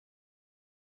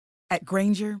At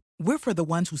Grainger, we're for the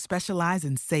ones who specialize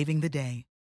in saving the day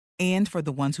and for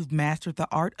the ones who've mastered the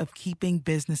art of keeping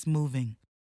business moving.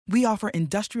 We offer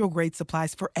industrial-grade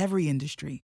supplies for every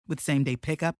industry with same-day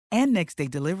pickup and next-day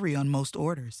delivery on most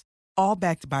orders, all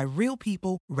backed by real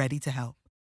people ready to help.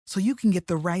 So you can get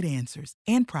the right answers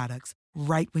and products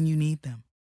right when you need them.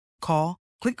 Call,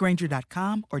 click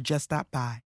Grainger.com, or just stop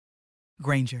by.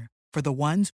 Grainger, for the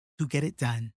ones who get it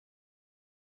done.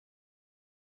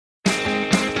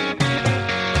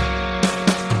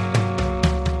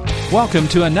 Welcome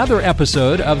to another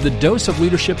episode of the Dose of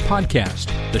Leadership podcast,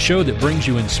 the show that brings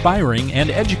you inspiring and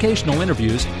educational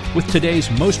interviews with today's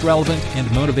most relevant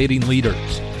and motivating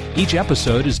leaders. Each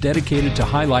episode is dedicated to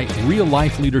highlight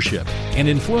real-life leadership and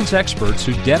influence experts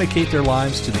who dedicate their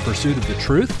lives to the pursuit of the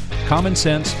truth, common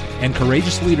sense, and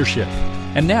courageous leadership.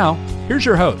 And now, here's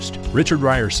your host, Richard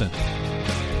Ryerson.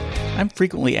 I'm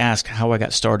frequently asked how I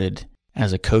got started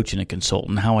as a coach and a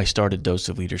consultant, how I started Dose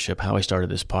of Leadership, how I started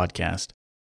this podcast.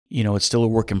 You know, it's still a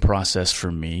work in process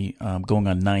for me, going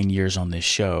on 9 years on this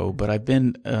show, but I've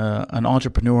been an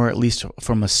entrepreneur, at least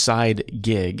from a side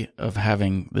gig of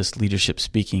having this leadership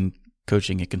speaking,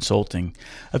 coaching, and consulting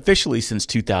officially since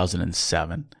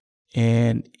 2007.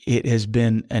 And it has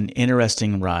been an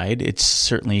interesting ride. It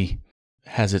certainly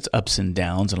has its ups and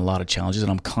downs and a lot of challenges, and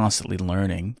I'm constantly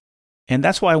learning. And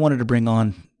that's why I wanted to bring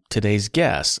on today's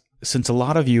guest, since a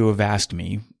lot of you have asked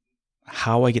me,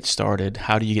 how I get started,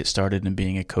 how do you get started in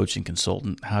being a coach and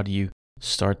consultant, how do you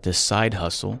start this side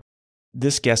hustle?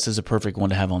 This guest is a perfect one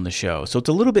to have on the show. So it's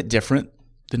a little bit different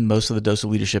than most of the Dose of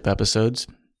Leadership episodes.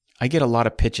 I get a lot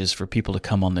of pitches for people to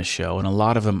come on this show, and a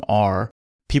lot of them are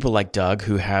people like Doug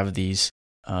who have these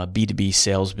B2B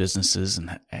sales businesses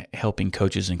and helping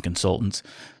coaches and consultants.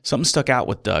 Something stuck out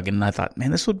with Doug, and I thought,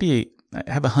 man, I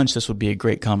have a hunch this would be a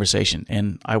great conversation,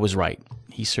 and I was right.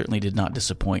 He certainly did not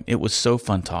disappoint. It was so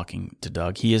fun talking to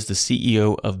Doug. He is the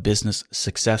CEO of Business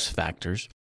Success Factors.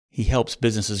 He helps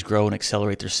businesses grow and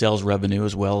accelerate their sales revenue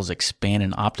as well as expand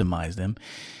and optimize them.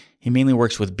 He mainly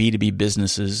works with B2B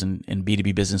businesses and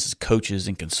B2B businesses coaches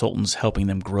and consultants, helping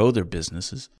them grow their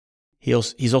businesses.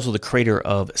 He's also the creator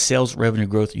of Sales Revenue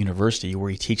Growth University, where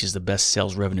he teaches the best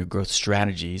sales revenue growth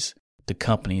strategies to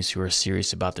companies who are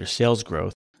serious about their sales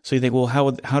growth. So you think, well,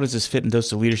 how does this fit in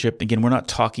Dose of Leadership? Again, we're not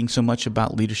talking so much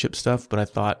about leadership stuff, but I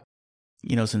thought,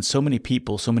 you know, since so many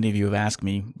of you have asked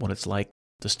me what it's like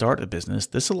to start a business,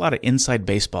 there's a lot of inside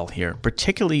baseball here,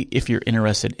 particularly if you're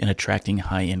interested in attracting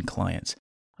high-end clients.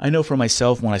 I know for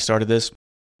myself, when I started this,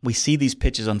 we see these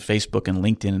pitches on Facebook and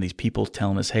LinkedIn, and these people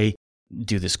telling us, hey,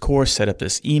 do this course, set up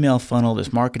this email funnel,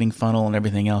 this marketing funnel, and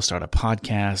everything else, start a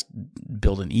podcast,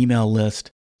 build an email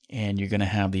list, and you're going to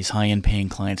have these high-end paying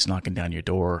clients knocking down your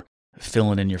door,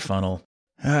 filling in your funnel.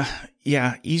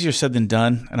 Yeah, easier said than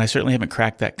done, and I certainly haven't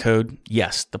cracked that code.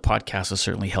 Yes, the podcast has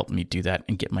certainly helped me do that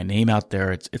and get my name out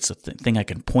there. It's a thing I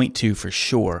can point to for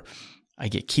sure. I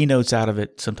get keynotes out of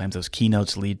it. Sometimes those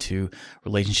keynotes lead to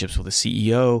relationships with the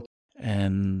CEO,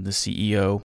 and the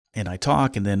CEO and I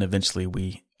talk, and then eventually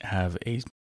we have a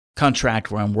contract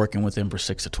where I'm working with them for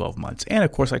 6 to 12 months. And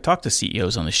of course, I talk to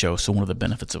CEOs on the show, so one of the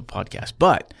benefits of a podcast.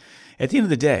 But at the end of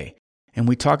the day, and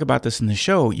we talk about this in the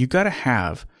show, you got to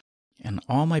have, and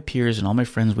all my peers and all my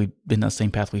friends, we've been on the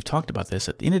same path, we've talked about this.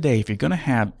 At the end of the day, if you're going to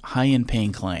have high-end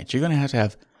paying clients, you're going to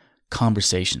have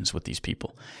conversations with these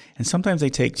people. And sometimes they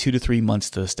take 2 to 3 months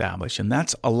to establish. And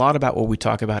that's a lot about what we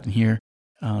talk about in here.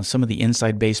 Some of the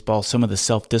inside baseball, some of the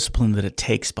self-discipline that it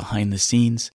takes behind the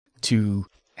scenes to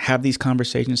have these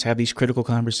conversations, have these critical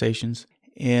conversations.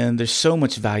 And there's so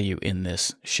much value in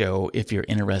this show if you're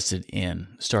interested in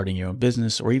starting your own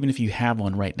business, or even if you have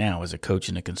one right now as a coach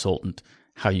and a consultant,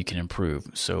 how you can improve.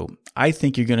 So I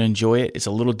think you're going to enjoy it. It's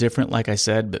a little different, like I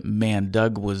said, but man,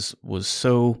 Doug was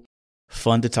so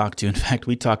fun to talk to. In fact,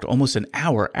 we talked almost an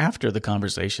hour after the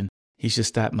conversation. He's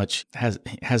just that much, has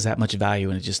that much value,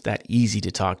 and it's just that easy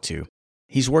to talk to.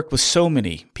 He's worked with so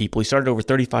many people. He started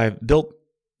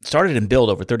and built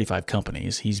over 35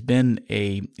 companies. He's been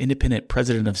a independent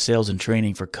president of sales and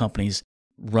training for companies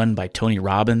run by Tony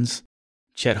Robbins,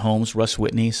 Chet Holmes, Russ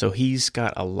Whitney. So he's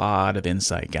got a lot of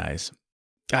insight, guys.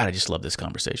 God, I just love this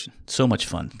conversation. So much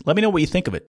fun. Let me know what you think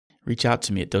of it. Reach out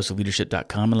to me at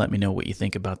doseofleadership.com and let me know what you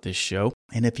think about this show.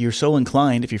 And if you're so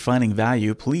inclined, if you're finding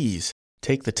value, please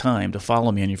take the time to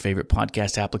follow me on your favorite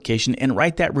podcast application and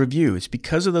write that review. It's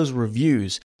because of those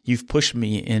reviews you've pushed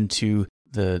me into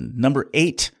the number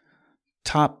 8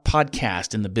 top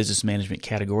podcast in the business management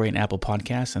category in Apple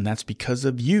Podcasts, and that's because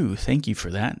of you. Thank you for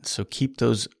that. So keep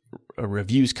those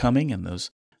reviews coming, and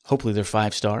those, hopefully they're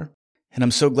 5-star. And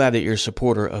I'm so glad that you're a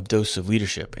supporter of Dose of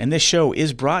Leadership. And this show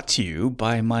is brought to you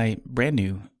by my brand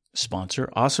new sponsor,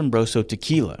 Asombroso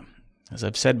Tequila. As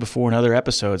I've said before in other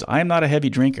episodes, I am not a heavy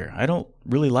drinker. I don't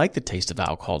really like the taste of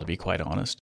alcohol, to be quite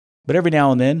honest. But every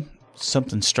now and then,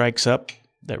 something strikes up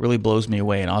that really blows me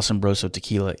away, and Asombroso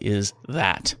Tequila is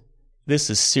that. This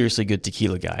is seriously good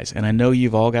tequila, guys. And I know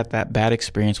you've all got that bad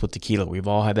experience with tequila. We've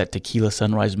all had that tequila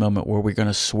sunrise moment where we're going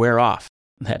to swear off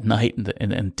that night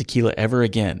and tequila ever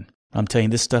again. I'm telling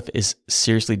you, this stuff is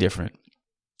seriously different.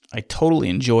 I totally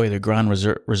enjoy the Gran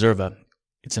Reserva.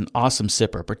 It's an awesome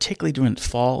sipper, particularly during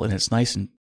fall and it's nice and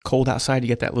cold outside. You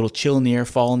get that little chill in the air,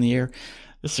 fall in the air.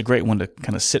 This is a great one to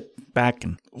kind of sit back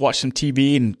and watch some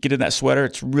TV and get in that sweater.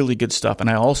 It's really good stuff. And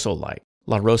I also like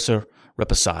La Rosa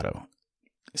Reposado.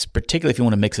 It's particularly if you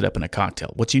want to mix it up in a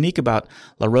cocktail. What's unique about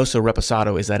La Rosa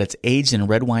Reposado is that it's aged in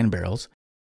red wine barrels,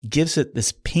 gives it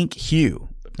this pink hue.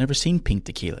 I've never seen pink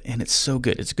tequila, and it's so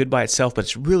good. It's good by itself, but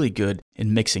it's really good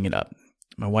in mixing it up.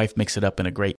 My wife mixed it up in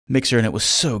a great mixer, and it was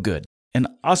so good. And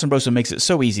Asombroso makes it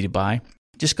so easy to buy.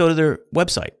 Just go to their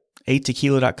website,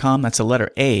 atequila.com. That's the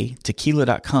letter A,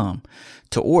 tequila.com,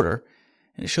 to order,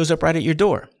 and it shows up right at your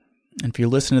door. And if you're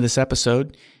listening to this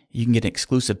episode, you can get an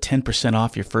exclusive 10%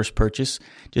 off your first purchase.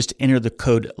 Just enter the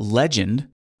code LEGEND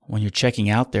when you're checking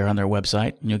out there on their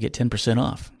website, and you'll get 10%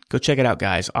 off. Go check it out,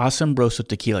 guys. Asombroso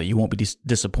Tequila. You won't be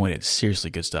disappointed. Seriously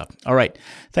good stuff. All right.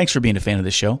 Thanks for being a fan of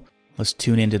the show. Let's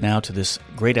tune in now to this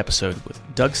great episode with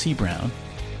Doug C. Brown,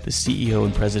 the CEO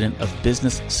and president of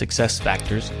Business Success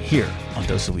Factors, here on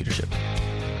Dose of Leadership.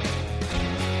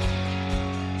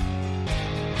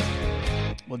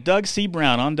 Well, Doug C.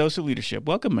 Brown on Dose of Leadership.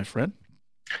 Welcome, my friend.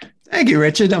 Thank you,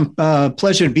 Richard.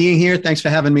 Pleasure being here. Thanks for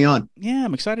having me on. Yeah,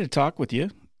 I'm excited to talk with you.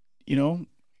 You know,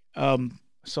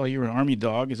 saw you're an Army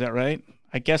dog. Is that right?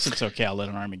 I guess it's okay. I'll let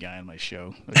an Army guy on my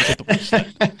show.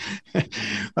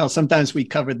 Well, sometimes we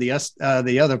covered the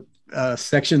other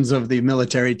sections of the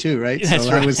military too, right? That's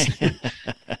right.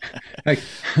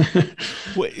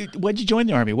 Why'd you join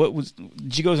the Army?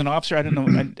 Did you go as an officer? I didn't know.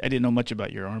 I didn't know much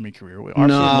about your Army career.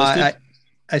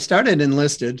 I started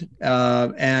enlisted,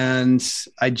 and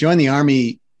I joined the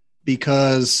Army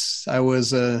because I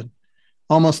was a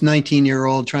almost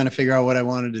 19-year-old trying to figure out what I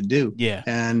wanted to do. Yeah.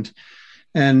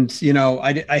 And you know,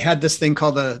 I had this thing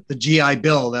called the GI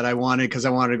Bill that I wanted because I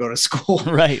wanted to go to school.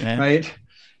 Right, man. Right.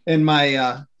 And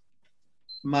my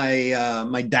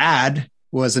dad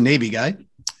was a Navy guy,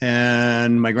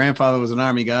 and my grandfather was an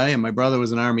Army guy, and my brother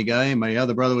was an Army guy, and my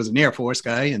other brother was an Air Force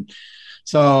guy. And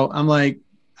so I'm like,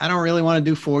 I don't really want to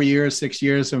do 4 years, 6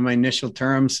 years of my initial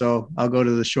term. So I'll go to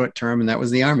the short term. And that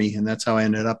was the Army. And that's how I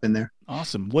ended up in there.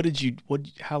 Awesome.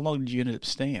 How long did you end up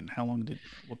staying? How long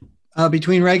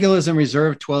between regulars and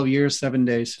reserve, 12 years, 7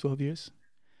 days. 12 years.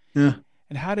 Yeah.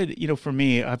 And how did, for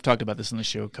me, I've talked about this on the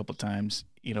show a couple of times,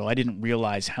 I didn't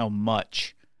realize how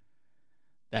much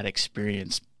that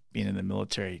experience being in the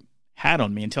military had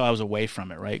on me until I was away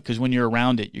from it. Right. Because when you're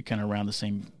around it, you're kind of around the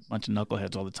same bunch of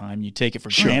knuckleheads all the time. You take it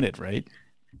for granted. Right.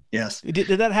 Yes. Did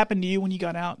that happen to you when you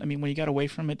got out? I mean, when you got away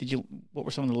from it, what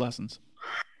were some of the lessons?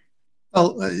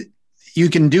 Well, you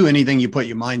can do anything you put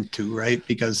your mind to, right?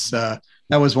 Because that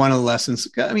was one of the lessons.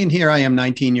 I mean, here I am,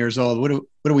 19 years old. What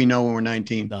do we know when we're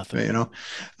 19? Nothing.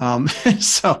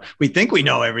 So we think we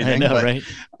know everything. I know, right?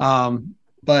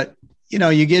 But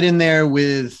you get in there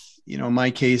with, in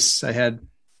my case, I had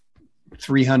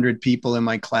 300 people in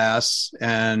my class,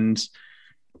 and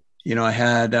I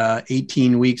had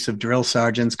 18 weeks of drill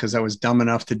sergeants because I was dumb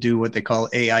enough to do what they call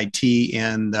AIT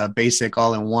and basic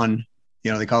all in one.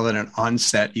 They call it an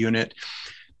onset unit.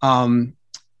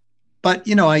 But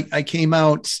I came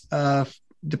out,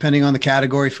 depending on the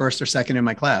category, first or second in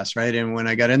my class, right? And when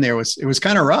I got in there, it was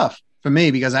kind of rough for me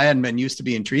because I hadn't been used to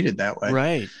being treated that way.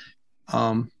 Right.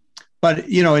 But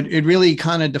it really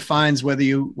kind of defines whether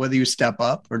you step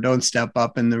up or don't step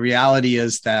up. And the reality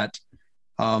is that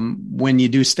when you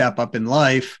do step up in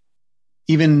life,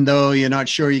 even though you're not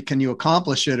sure you can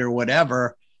accomplish it or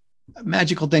whatever,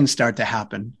 magical things start to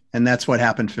happen. And that's what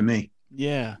happened for me.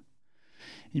 Yeah.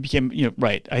 You became,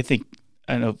 right. I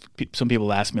know some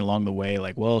people ask me along the way,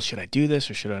 like, well, should I do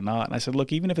this or should I not? And I said,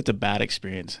 look, even if it's a bad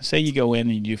experience, say you go in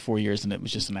and you do 4 years and it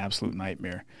was just an absolute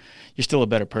nightmare, you're still a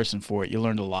better person for it. You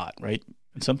learned a lot, right?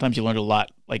 And sometimes you learned a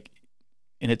lot, and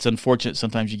it's unfortunate.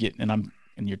 Sometimes you get,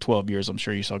 in your 12 years, I'm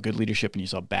sure you saw good leadership and you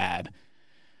saw bad.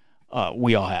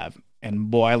 We all have. And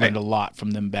boy, I learned a lot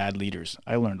from them bad leaders.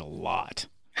 I learned a lot,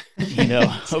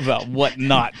 about what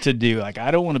not to do. Like,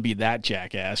 I don't want to be that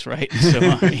jackass, right? So,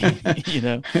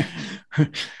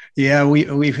 Yeah,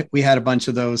 we had a bunch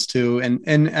of those too.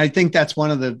 And I think that's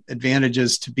one of the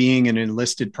advantages to being an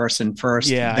enlisted person first,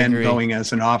 then going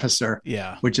as an officer,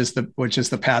 which is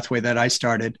the pathway that I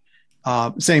started.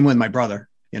 Same with my brother,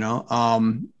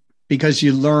 because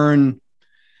you learn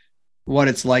what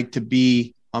it's like to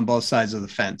be on both sides of the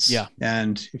fence. Yeah.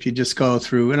 And if you just go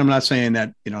through, and I'm not saying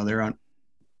that, there aren't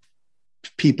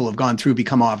people have gone through,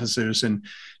 become officers and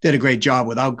did a great job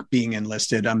without being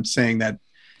enlisted. I'm saying that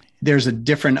there's a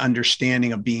different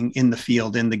understanding of being in the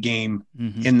field, in the game,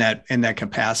 in that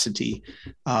capacity,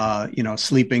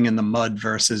 sleeping in the mud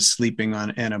versus sleeping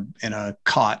in a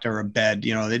cot or a bed,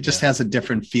 it just has a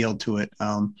different feel to it.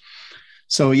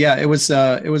 So yeah, it was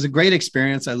a great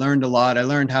experience. I learned a lot. I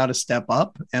learned how to step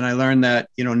up, and I learned that,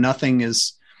 nothing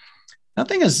is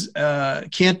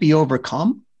can't be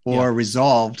overcome or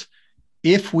resolved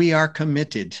if we are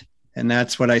committed. And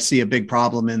that's what I see a big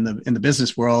problem in the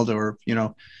business world, or,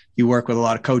 you work with a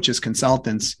lot of coaches,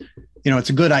 consultants, it's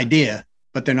a good idea,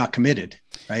 but they're not committed.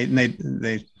 Right. And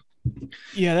they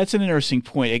yeah, that's an interesting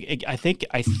point. I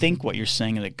think what you're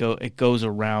saying is it goes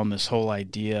around this whole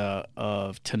idea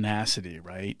of tenacity,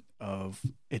 right?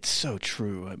 It's so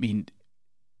true. I mean,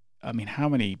 how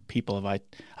many people have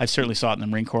I've certainly saw it in the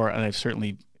Marine Corps, and I've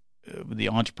certainly the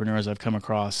entrepreneurs I've come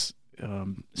across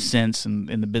since, and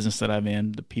in the business that I'm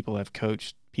in, the people I've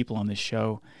coached, people on this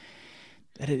show,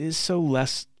 that it is so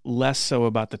less so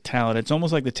about the talent. It's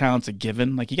almost like the talent's a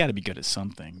given. Like, you got to be good at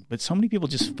something. But so many people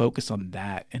just focus on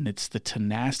that, and it's the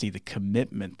tenacity, the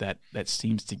commitment that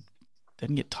seems to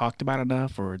doesn't get talked about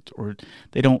enough, or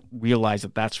they don't realize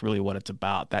that that's really what it's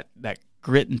about. That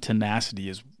grit and tenacity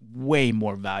is way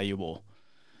more valuable,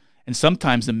 and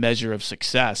sometimes the measure of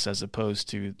success as opposed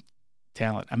to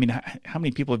talent. I mean, how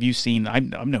many people have you seen? I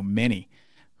know many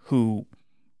who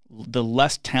the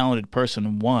less talented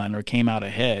person won or came out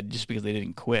ahead just because they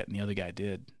didn't quit and the other guy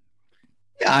did.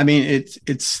 Yeah. I mean,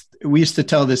 we used to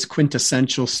tell this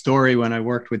quintessential story when I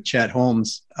worked with Chet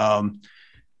Holmes.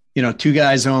 Two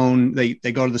guys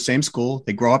they go to the same school,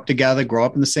 they grow up together, grow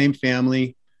up in the same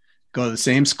family, go to the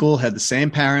same school, had the same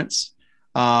parents,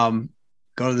 go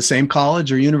to the same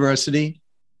college or university,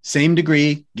 same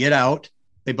degree, get out.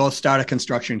 They both start a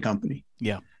construction company.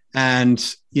 Yeah.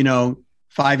 And,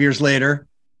 5 years later,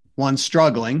 one's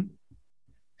struggling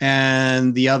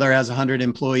and the other has 100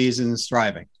 employees and is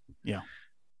thriving. Yeah.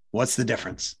 What's the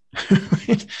difference?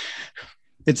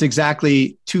 It's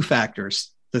exactly two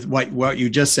factors. What you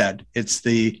just said. It's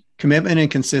the commitment and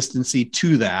consistency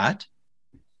to that.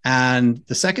 And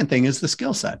the second thing is the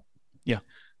skill set. Yeah.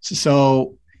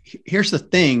 So here's the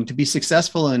thing: to be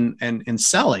successful in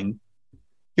selling,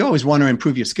 you always want to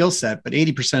improve your skill set, but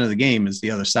 80% of the game is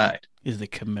the other side. Is the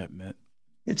commitment.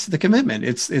 It's the commitment.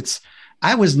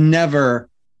 I was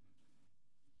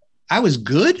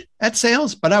good at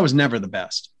sales, but I was never the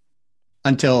best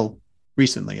until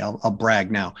recently. I'll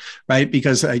brag now, right?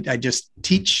 Because I just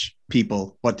teach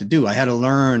people what to do. I had to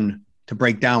learn to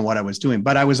break down what I was doing,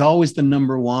 but I was always the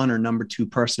number one or number two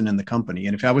person in the company.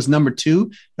 And if I was number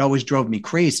two, it always drove me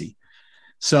crazy.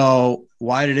 So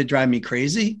why did it drive me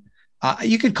crazy?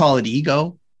 You could call it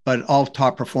ego, but all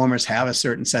top performers have a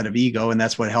certain set of ego, and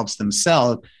that's what helps them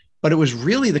sell. But it was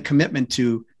really the commitment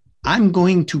to, I'm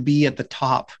going to be at the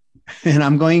top and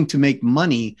I'm going to make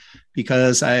money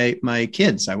because my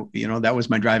kids, that was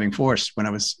my driving force when I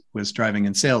was driving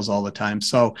in sales all the time.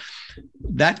 So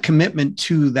that commitment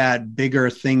to that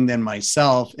bigger thing than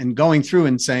myself, and going through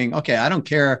and saying, okay, I don't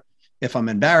care if I'm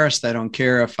embarrassed. I don't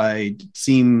care if I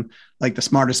seem like the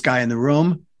smartest guy in the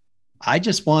room. I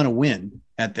just want to win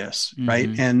at this. Mm-hmm. Right.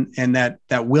 And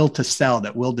that will to sell,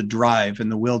 that will to drive,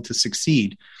 and the will to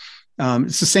succeed.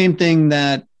 It's the same thing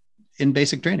that in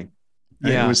basic training.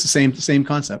 Right? Yeah. It was the same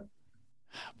concept.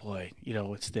 Boy,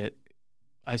 it's that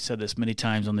I said this many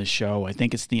times on this show. I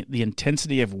think it's the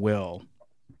intensity of will.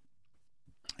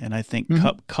 And I think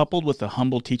coupled with a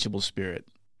humble, teachable spirit,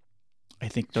 I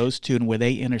think those two, and where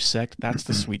they intersect, that's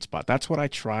the sweet spot. That's what I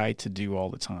try to do all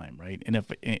the time. Right. And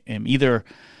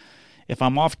if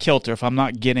I'm off kilter, if I'm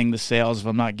not getting the sales, if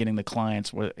I'm not getting the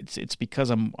clients, it's because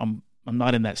I'm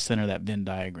not in that center of that Venn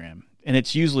diagram. And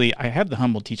it's usually, I have the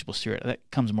humble, teachable spirit. That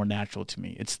comes more natural to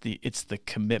me. It's the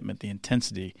commitment, the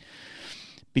intensity.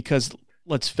 Because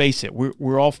let's face it,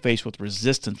 we're all faced with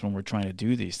resistance when we're trying to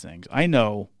do these things. I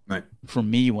know, right, for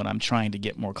me, when I'm trying to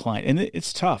get more clients, and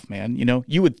it's tough, man.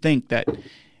 You would think that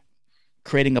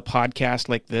creating a podcast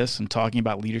like this and talking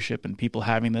about leadership and people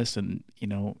having this, and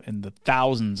and the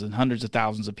thousands and hundreds of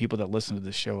thousands of people that listen to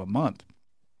this show a month,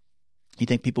 you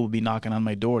think people would be knocking on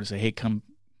my door to say, hey, come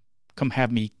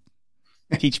have me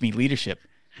teach me leadership.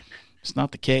 It's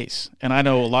not the case. And I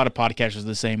know a lot of podcasters are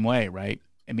the same way, right?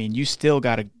 I mean, you still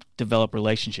got to develop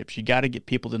relationships. You got to get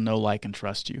people to know, like, and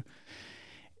trust you.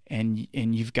 And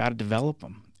you've got to develop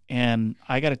them. And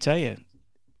I got to tell you,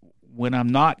 when I'm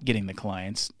not getting the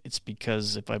clients, it's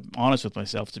because, if I'm honest with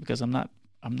myself, it's because I'm not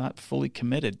I'm not fully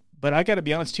committed. But I got to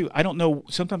be honest too. I don't know.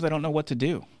 Sometimes I don't know what to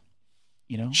do.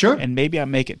 Sure. And maybe I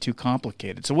make it too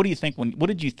complicated. So what do you think what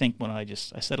did you think when I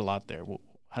said a lot there?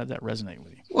 How did that resonate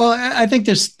with you? Well, I think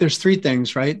there's three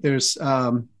things, right? There's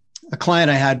a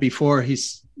client I had before. He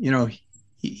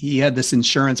had this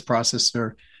insurance process,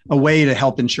 or a way to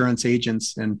help insurance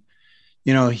agents. And,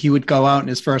 he would go out and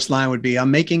his first line would be,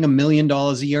 I'm making $1 million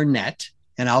a year net,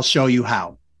 and I'll show you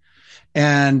how.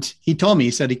 And he told me,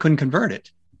 he said he couldn't convert it.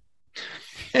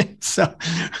 So,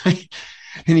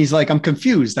 and he's like, I'm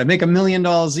confused. I make $1 million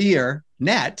a year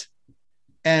net,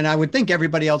 and I would think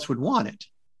everybody else would want it.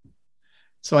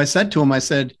 So I said to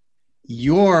him,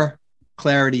 your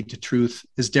clarity to truth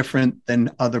is different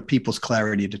than other people's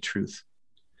clarity to truth.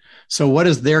 So what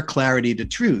is their clarity to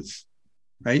truth?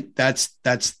 Right? That's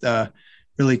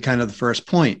really kind of the first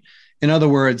point. In other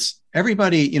words,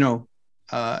 everybody,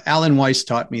 Alan Weiss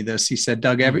taught me this. He said,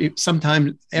 Doug,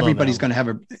 sometimes everybody's going to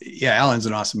have Alan's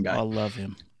an awesome guy. I love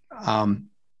him.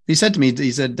 He said to me,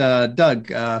 Doug,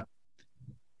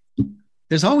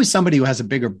 there's always somebody who has a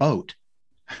bigger boat.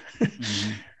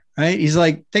 Mm-hmm. Right? He's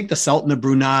like, take the Sultan of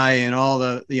Brunei and all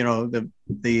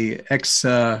the ex,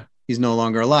 he's no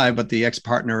longer alive, but the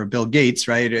ex-partner of Bill Gates,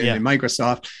 right? Yeah. In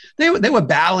Microsoft, they were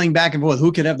battling back and forth,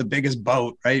 who could have the biggest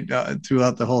boat, right?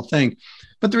 Throughout the whole thing.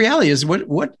 But the reality is,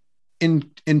 what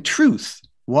in truth,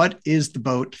 what is the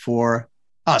boat for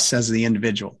us as the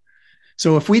individual?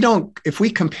 So if we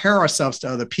compare ourselves to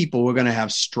other people, we're going to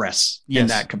have stress in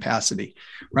that capacity,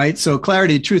 right? So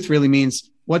clarity of truth really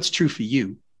means what's true for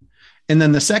you. And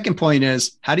then the second point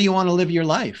is, how do you want to live your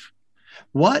life?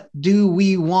 What do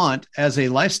we want as a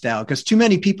lifestyle? Because too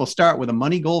many people start with a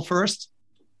money goal first.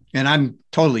 And I'm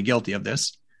totally guilty of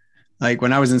this. Like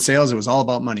when I was in sales, it was all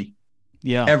about money.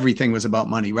 Yeah. Everything was about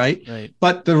money, right? Right.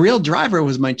 But the real driver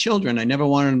was my children. I never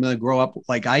wanted them to grow up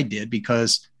like I did,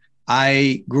 because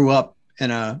I grew up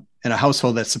in a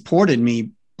household that supported me,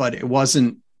 but it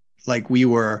wasn't like we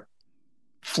were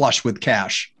flush with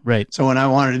cash. Right. So when I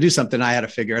wanted to do something, I had to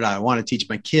figure it out. I want to teach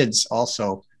my kids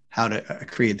also how to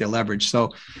create their leverage. So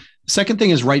the second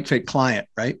thing is right fit client,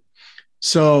 right?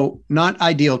 So not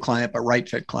ideal client, but right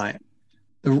fit client.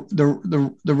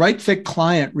 The right fit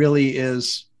client really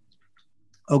is,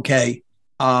 okay,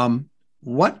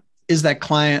 what is that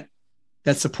client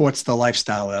that supports the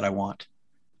lifestyle that I want?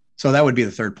 So that would be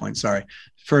the third point. Sorry.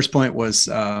 First point was,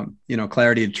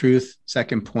 clarity of truth.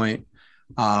 Second point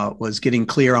was getting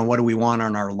clear on what do we want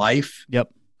on our life. Yep.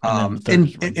 And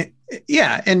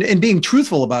being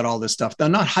truthful about all this stuff, though,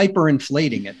 not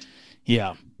hyper-inflating it.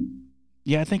 Yeah.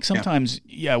 Yeah, I think sometimes,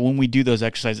 when we do those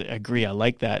exercises, I agree. I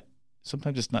like that.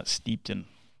 Sometimes it's not steeped in,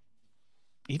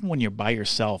 even when you're by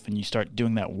yourself and you start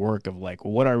doing that work of like,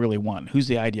 well, what do I really want? Who's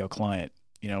the ideal client?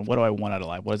 What do I want out of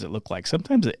life? What does it look like?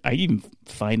 Sometimes I even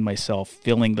find myself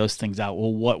filling those things out.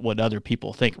 Well, what would other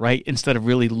people think, right? Instead of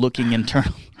really looking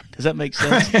internal. Does that make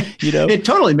sense? It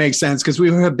totally makes sense, because we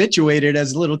were habituated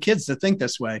as little kids to think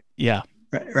this way. Yeah.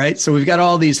 Right. So we've got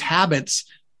all these habits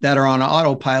that are on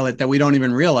autopilot that we don't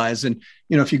even realize. And,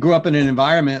 if you grew up in an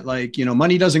environment like,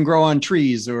 money doesn't grow on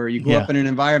trees, or you grew up in an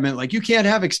environment like you can't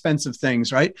have expensive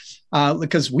things, right?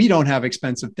 Because we don't have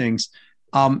expensive things.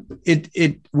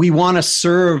 We want to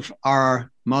serve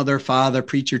our mother, father,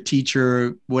 preacher,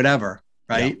 teacher, whatever.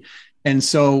 Right. Yeah. And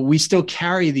so we still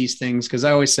carry these things, because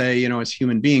I always say, as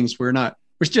human beings, we're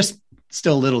just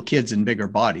still little kids in bigger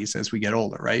bodies as we get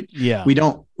older, right? Yeah. We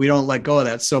don't let go of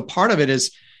that. So part of it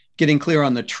is getting clear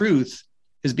on the truth,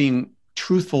 is being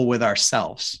truthful with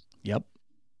ourselves. Yep.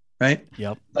 Right.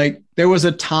 Yep. Like there was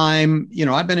a time,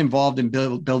 I've been involved in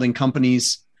building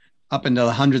companies up into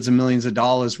the hundreds of millions of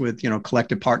dollars with,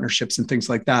 collective partnerships and things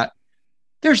like that.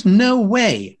 There's no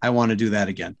way I want to do that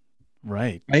again.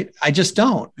 Right. Right. I just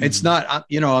don't. Mm-hmm. It's not,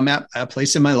 I'm at a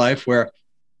place in my life where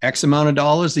X amount of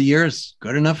dollars a year is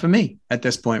good enough for me at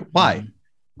this point. Why? Mm-hmm.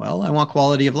 Well, I want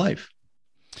quality of life.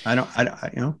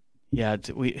 Yeah.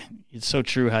 It's so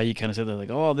true how you kind of said that,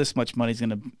 like, oh, this much money's going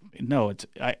to, no,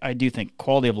 I do think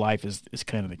quality of life is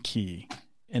kind of the key,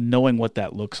 and knowing what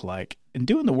that looks like and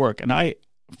doing the work. And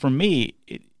for me,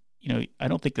 I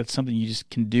don't think that's something you just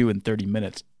can do in 30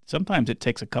 minutes. Sometimes it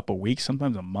takes a couple of weeks,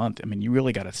 sometimes a month. I mean, you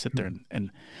really got to sit there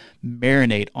and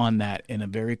marinate on that in a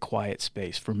very quiet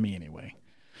space, for me anyway.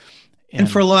 And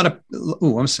for a lot of,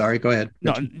 I'm sorry, go ahead.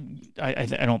 No, I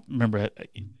don't remember.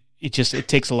 It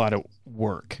takes a lot of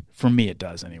work. For me, it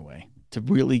does anyway, to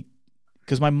really,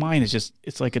 because my mind is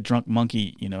it's like a drunk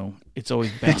monkey, it's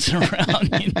always bouncing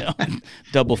around,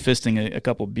 double fisting a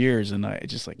couple beers. And I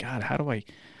just like, God, how do I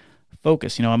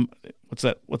focus? What's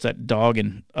that dog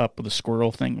and Up with a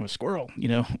squirrel thing? With squirrel,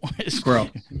 Squirrel.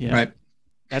 Yeah. Right.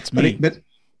 That's me. But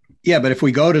Yeah, but if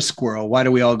we go to squirrel, why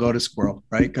do we all go to squirrel,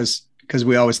 right? Because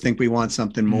we always think we want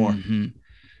something more. Mm-hmm.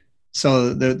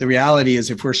 So the reality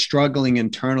is, if we're struggling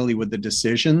internally with the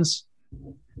decisions,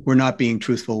 we're not being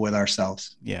truthful with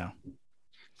ourselves. Yeah.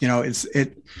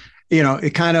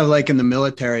 It kind of like in the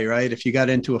military, right? If you got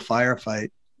into a firefight,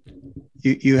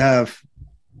 you have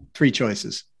 3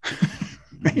 choices,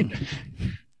 right?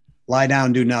 Lie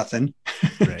down, do nothing.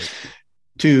 Right.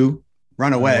 2,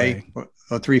 run away.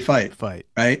 Or 3, fight.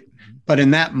 Right. But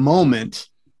in that moment,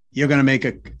 you're going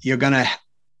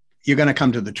to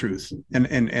come to the truth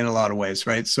in a lot of ways.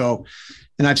 Right. So,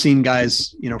 and I've seen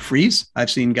guys, freeze, I've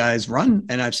seen guys run,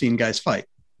 and I've seen guys fight,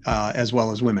 as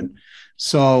well as women.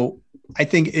 So I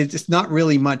think it's not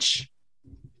really much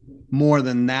more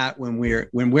than that. When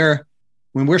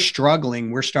we're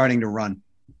struggling, we're starting to run.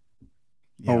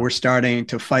 Yeah. Or we're starting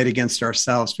to fight against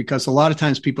ourselves, because a lot of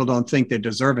times people don't think they're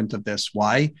deserving of this.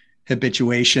 Why?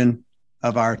 Habituation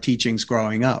of our teachings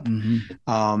growing up.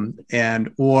 Mm-hmm.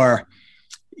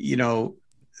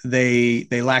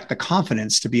 They lack the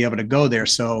confidence to be able to go there.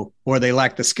 Or they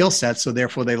lack the skill set. So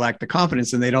therefore they lack the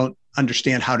confidence, and they don't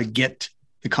understand how to get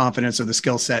the confidence or the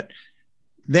skill set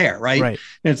there. Right.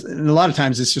 And a lot of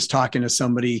times it's just talking to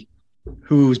somebody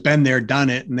who's been there, done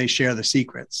it, and they share the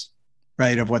secrets,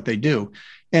 right, of what they do.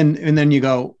 And then you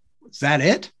go, is that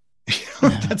it?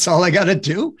 That's all I got to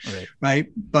do. Right.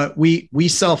 But we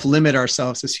self-limit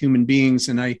ourselves as human beings.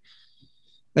 And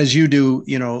as you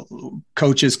do,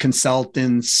 coaches,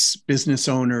 consultants, business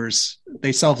owners,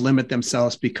 they self-limit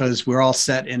themselves because we're all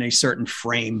set in a certain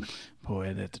frame.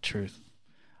 Boy, that's the truth.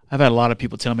 I've had a lot of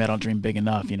people tell me I don't dream big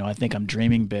enough. I think I'm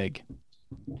dreaming big.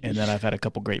 And then I've had a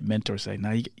couple great mentors say,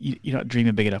 no, you're not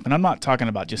dreaming big enough. And I'm not talking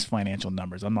about just financial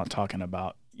numbers. I'm not talking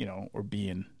about, or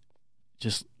being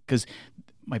just, because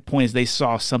my point is they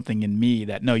saw something in me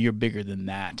that, no, you're bigger than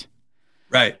that.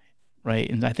 Right. Right.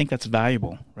 And I think that's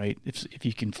valuable, right? If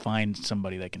you can find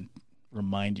somebody that can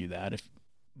remind you that.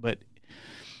 But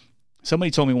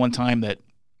somebody told me one time that,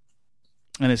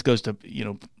 and this goes to,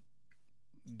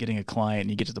 getting a client, and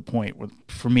you get to the point where,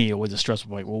 for me, it was a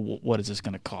stressful point. Well, what is this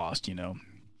going to cost, And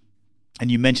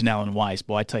you mentioned Alan Weiss.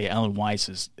 Boy, I tell you, Alan Weiss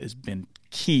has been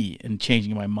key in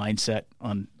changing my mindset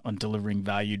on delivering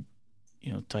valued,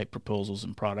 type proposals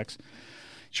and products.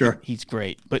 Sure. He's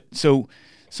great. But so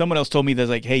someone else told me that's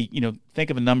like, hey, think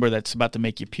of a number that's about to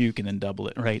make you puke and then double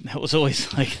it, right? And that was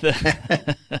always like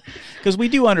because we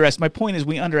do underestimate. My point is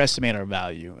we underestimate our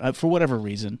value for whatever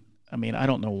reason. I mean, I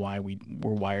don't know why we're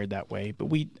wired that way,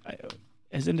 but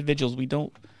as individuals, we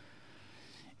don't.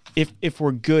 If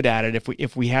we're good at it,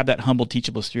 if we have that humble,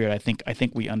 teachable spirit, I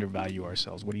think we undervalue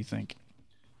ourselves. What do you think?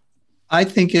 I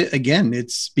think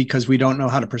it's because we don't know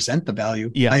how to present the value.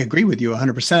 Yeah. I agree with you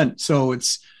 100%. So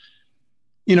it's,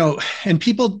 and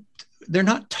people, they're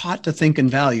not taught to think in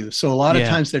value. So a lot of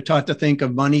times they're taught to think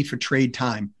of money for trade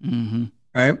time. Mm-hmm.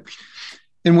 Right.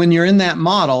 And when you're in that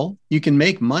model, you can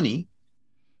make money.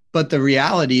 But the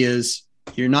reality is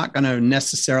you're not going to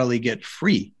necessarily get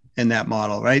free in that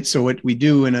model, right? So what we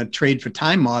do in a trade for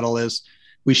time model is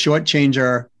we shortchange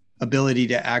our ability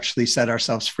to actually set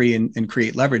ourselves free and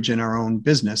create leverage in our own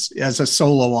business as a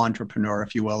solo entrepreneur,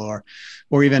 if you will,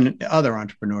 or even other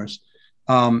entrepreneurs.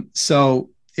 So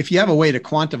if you have a way to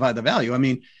quantify the value, I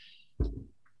mean,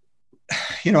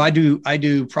 I do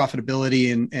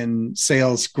profitability and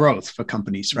sales growth for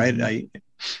companies, right? Mm-hmm.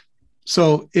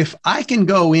 So if I can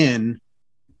go in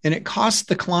and it costs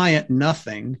the client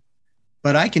nothing,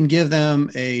 but I can give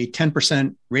them a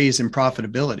 10% raise in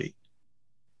profitability,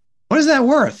 what is that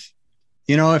worth?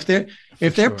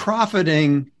 If they're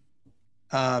profiting,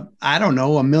 I don't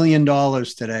know, $1 million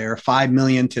today or $5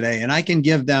 million today, and I can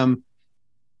give them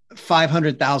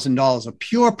 $500,000 of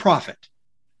pure profit.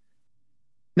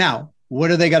 Now, what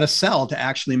do they got to sell to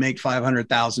actually make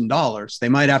 $500,000? They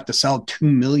might have to sell 2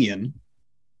 million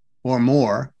or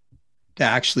more to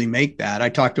actually make that. I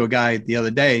talked to a guy the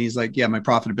other day. He's like, yeah, my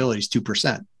profitability is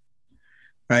 2%.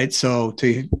 Right. So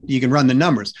you can run the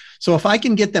numbers. So if I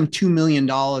can get them $2 million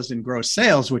in gross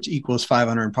sales, which equals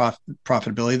 500 in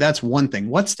profitability, that's one thing.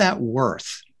 What's that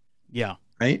worth? Yeah.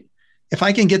 Right. If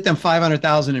I can get them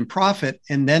 500,000 in profit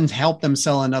and then help them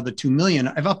sell another 2 million,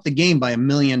 I've upped the game by $1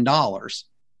 million.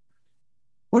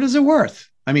 What is it worth?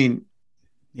 I mean,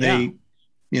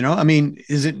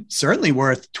 is it certainly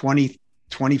worth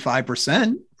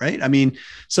 25%, right? I mean,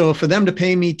 so for them to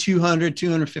pay me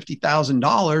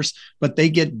 $250,000, but they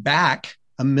get back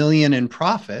 $1 million in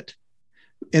profit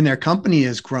and their company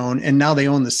has grown and now they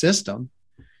own the system,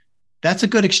 that's a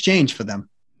good exchange for them.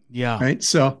 Yeah. Right.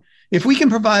 So if we can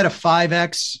provide a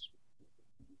 5X,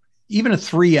 even a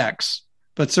 3X,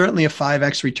 but certainly a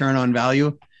 5X return on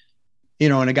value,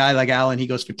 and a guy like Alan, he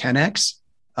goes for 10x.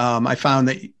 I found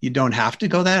that you don't have to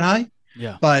go that high.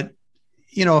 Yeah. But,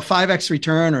 a 5x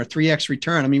return or a 3x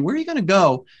return, I mean, where are you going to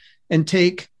go and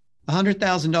take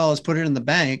 $100,000, put it in the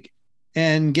bank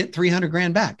and get 300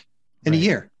 grand back in a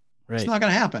year? Right. It's not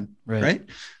going to happen. Right.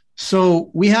 So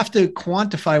we have to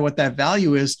quantify what that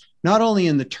value is, not only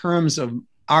in the terms of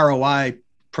ROI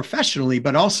professionally,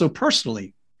 but also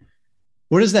personally.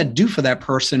 What does that do for that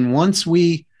person once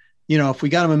we, if we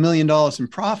got them $1 million in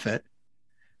profit,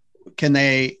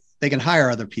 they can hire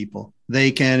other people.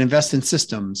 They can invest in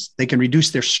systems. They can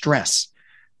reduce their stress.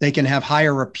 They can have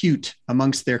higher repute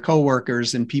amongst their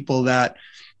coworkers and people that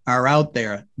are out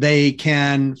there. They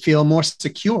can feel more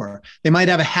secure. They might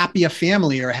have a happier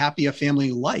family or a happier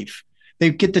family life.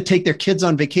 They get to take their kids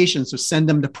on vacations or send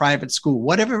them to private school,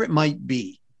 whatever it might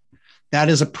be. That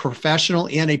is a professional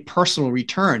and a personal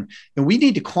return. And we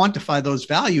need to quantify those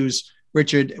values,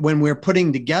 Richard, when we're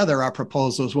putting together our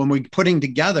proposals, when we're putting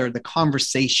together the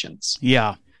conversations.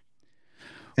 Yeah.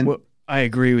 And well, I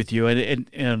agree with you. And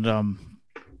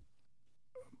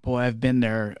boy, I've been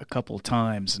there a couple of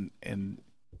times and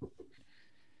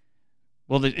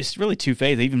well, it's really two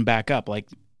phases. Even back up, like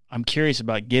I'm curious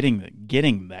about getting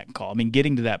that call. I mean,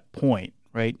 getting to that point,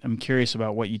 right? I'm curious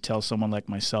about what you tell someone like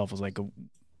myself is like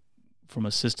from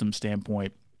a system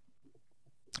standpoint.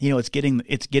 It's getting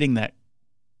that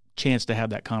chance to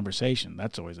have that conversation.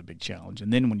 That's always a big challenge.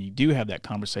 And then when you do have that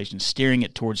conversation, steering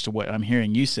it towards to what I'm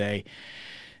hearing you say,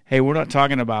 hey, we're not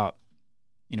talking about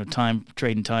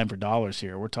trading time for dollars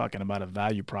here. We're talking about a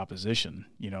value proposition.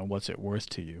 What's it worth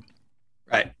to you?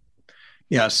 Right.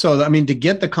 Yeah. So, I mean, to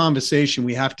get the conversation,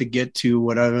 we have to get to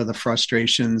whatever the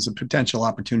frustrations and potential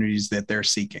opportunities that they're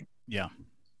seeking. Yeah.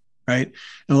 Right.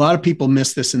 And a lot of people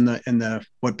miss this in the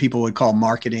what people would call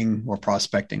marketing or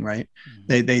prospecting. Right.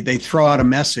 Mm-hmm. They throw out a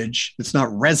message that's not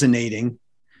resonating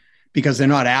because they're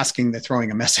not asking, they're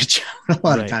throwing a message a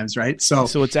lot of times. Right. So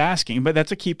it's asking, but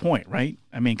that's a key point, right?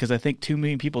 I mean, because I think too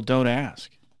many people don't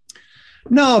ask.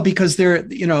 No, because they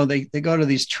go to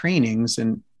these trainings,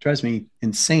 and it drives me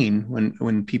insane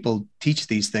when people teach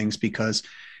these things, because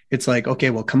it's like, okay,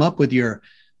 well, come up with your,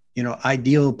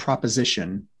 ideal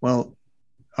proposition. Well,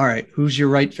 all right, who's your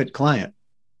right fit client?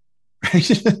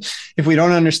 Right? If we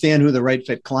don't understand who the right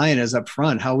fit client is up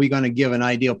front, how are we going to give an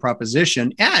ideal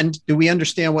proposition? And do we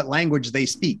understand what language they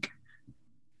speak?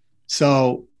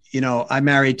 So, I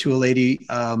married to a lady,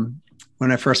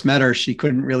 when I first met her, she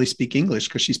couldn't really speak English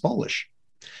because she's Polish.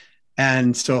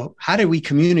 And so how did we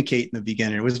communicate in the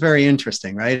beginning? It was very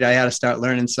interesting, right? I had to start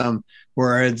learning some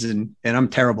words, and I'm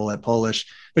terrible at Polish,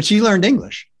 but she learned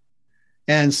English.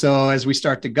 And so as we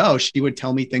start to go, she would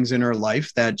tell me things in her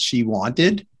life that she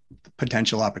wanted,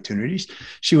 potential opportunities.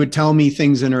 She would tell me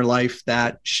things in her life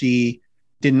that she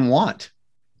didn't want,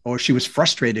 or she was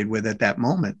frustrated with at that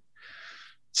moment.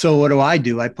 So what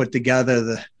do? I put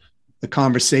together the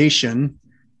conversation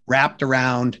wrapped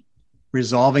around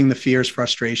resolving the fears,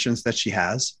 frustrations that she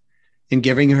has, and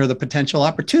giving her the potential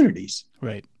opportunities.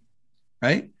 Right.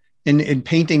 Right. And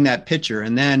painting that picture,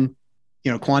 and then,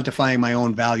 quantifying my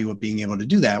own value of being able to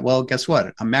do that. Well, guess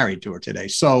what? I'm married to her today.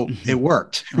 So it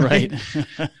worked. Right.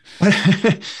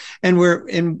 and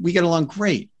we get along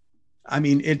great. I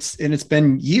mean, it's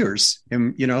been years,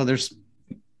 and,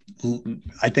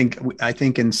 I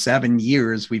think in 7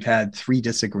 years, we've had 3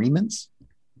 disagreements.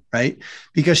 Right.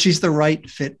 Because she's the right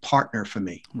fit partner for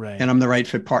me. Right. And I'm the right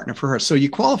fit partner for her. So you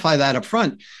qualify that up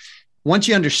front. Once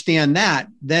you understand that,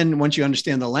 then once you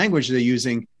understand the language they're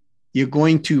using, you're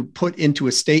going to put into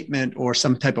a statement or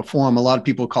some type of form. A lot of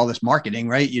people call this marketing,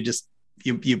 right? You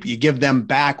give them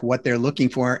back what they're looking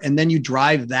for, and then you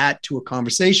drive that to a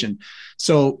conversation.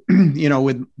 So,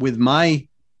 with my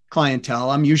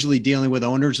clientele, I'm usually dealing with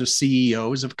owners or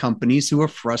CEOs of companies who are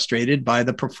frustrated by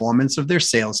the performance of their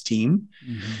sales team.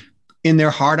 Mm-hmm. In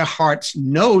their heart of hearts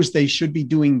knows they should be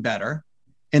doing better,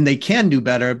 and they can do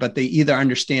better, but they either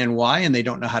understand why and they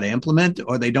don't know how to implement,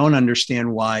 or they don't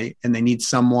understand why and they need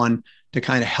someone to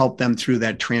kind of help them through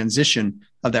that transition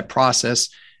of that process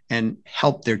and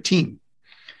help their team.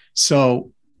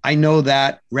 So I know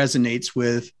that resonates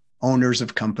with owners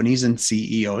of companies and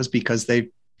CEOs, because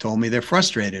they told me they're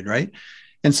frustrated, right?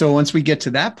 And so once we get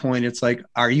to that point, it's like,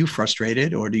 are you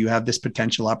frustrated, or do you have this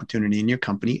potential opportunity in your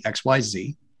company,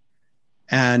 XYZ?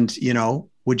 And,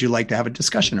 would you like to have a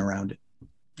discussion around it?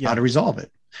 Yeah. How to resolve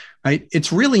it, right?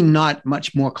 It's really not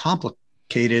much more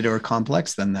complicated or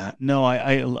complex than that. No,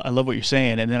 I love what you're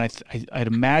saying. And then I'd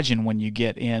imagine when you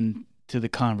get into the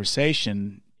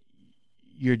conversation,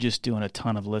 you're just doing a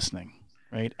ton of listening,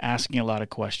 right? Asking a lot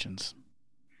of questions.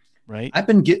 right? I've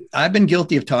been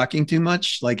guilty of talking too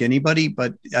much, like anybody,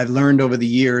 but I've learned over the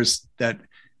years that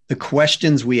the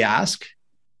questions we ask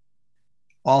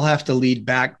all have to lead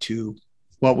back to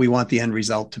what we want the end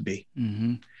result to be.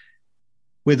 Mm-hmm.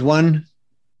 With one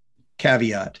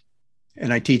caveat,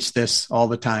 and I teach this all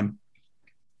the time: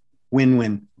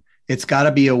 win-win. It's got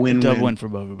to be a win-win. Double win for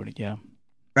everybody. Yeah.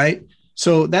 Right.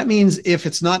 So that means if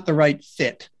it's not the right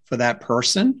fit for that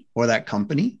person or that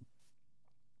company,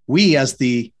 we as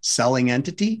the selling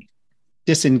entity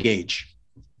disengage.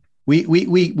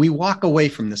 We walk away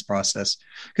from this process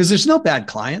because there's no bad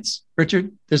clients,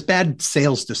 Richard. There's bad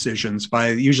sales decisions by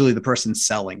usually the person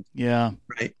selling. Yeah.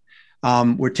 Right.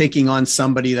 We're taking on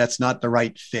somebody that's not the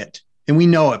right fit. And we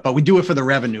know it, but we do it for the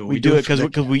revenue. We do it because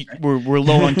we're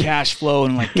low on cash flow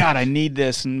and like, God, I need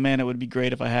this. And man, it would be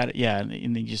great if I had it. Yeah. And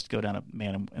then you just go down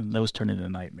and those turn into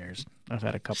nightmares. I've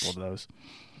had a couple of those.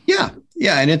 Yeah.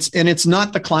 Yeah. And it's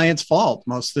not the client's fault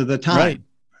most of the time.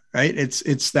 Right.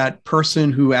 It's that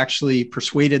person who actually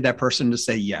persuaded that person to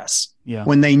say yes. Yeah.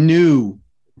 When they knew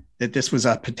that this was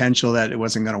a potential that it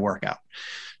wasn't going to work out.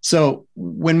 So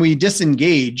when we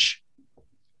disengage,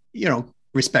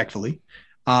 respectfully,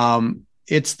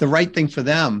 it's the right thing for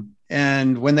them.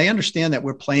 And when they understand that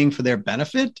we're playing for their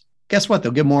benefit, guess what?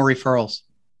 They'll get more referrals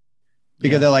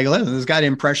because they're like, listen, this guy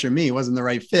didn't pressure me. It wasn't the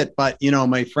right fit. But,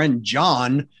 my friend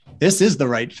John, this is the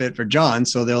right fit for John.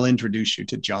 So they'll introduce you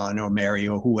to John or Mary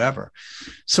or whoever.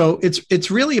 So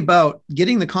it's really about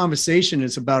getting the conversation.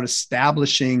 It's about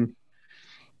establishing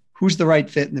who's the right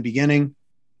fit in the beginning,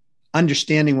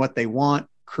 understanding what they want,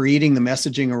 creating the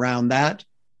messaging around that,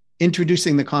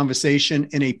 introducing the conversation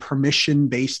in a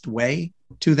permission-based way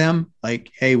to them.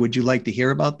 Like, hey, would you like to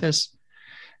hear about this?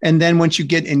 And then once you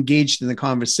get engaged in the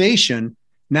conversation,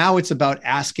 now it's about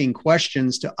asking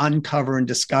questions to uncover and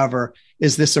discover,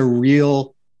 is this a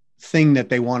real thing that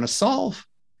they want to solve?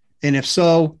 And if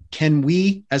so, can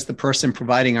we, as the person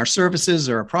providing our services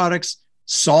or our products,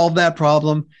 solve that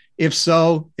problem? If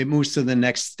so, it moves to the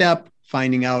next step,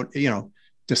 finding out,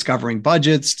 discovering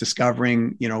budgets,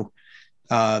 discovering,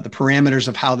 the parameters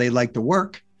of how they like to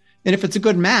work. And if it's a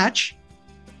good match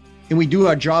and we do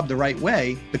our job the right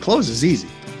way, the close is easy.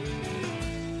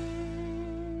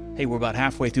 Hey, we're about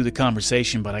halfway through the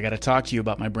conversation, but I got to talk to you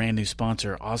about my brand new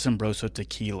sponsor, Asombroso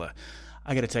Tequila.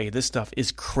 I got to tell you, this stuff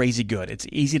is crazy good. It's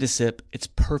easy to sip. It's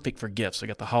perfect for gifts. I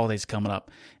got the holidays coming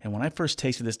up. And when I first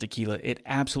tasted this tequila, it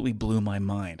absolutely blew my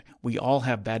mind. We all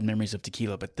have bad memories of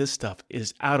tequila, but this stuff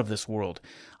is out of this world.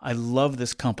 I love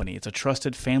this company. It's a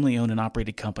trusted family-owned and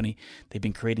operated company. They've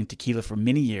been creating tequila for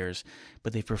many years,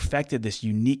 but they've perfected this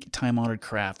unique time-honored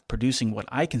craft, producing what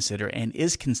I consider and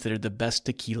is considered the best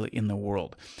tequila in the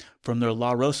world. From their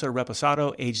La Rosa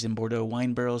Reposado, aged in Bordeaux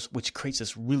wine barrels, which creates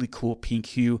this really cool pink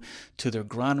hue, to their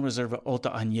Gran Reserva Alta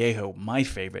Añejo, my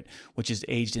favorite, which is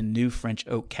aged in new French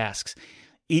oak casks.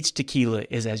 Each tequila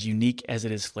is as unique as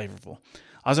it is flavorful.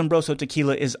 Asombroso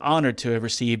Tequila is honored to have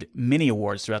received many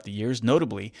awards throughout the years,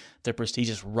 notably the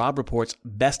prestigious Robb Report's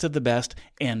Best of the Best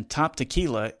and Top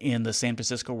Tequila in the San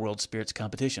Francisco World Spirits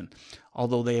Competition.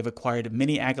 Although they have acquired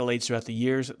many accolades throughout the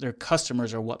years, their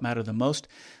customers are what matter the most.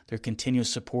 Their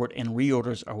continuous support and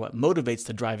reorders are what motivates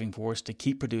the driving force to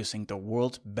keep producing the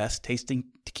world's best tasting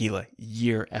tequila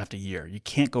year after year. You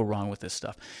can't go wrong with this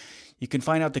stuff. You can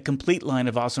find out the complete line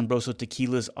of Asombroso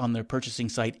tequilas on their purchasing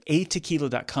site,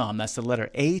 atequila.com. That's the letter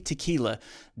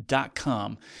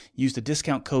atequila.com. Use the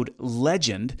discount code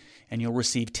LEGEND, and you'll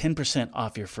receive 10%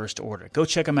 off your first order. Go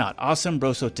check them out.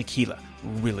 Asombroso Tequila.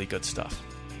 Really good stuff.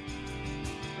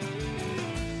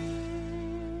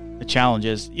 The challenge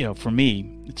is, for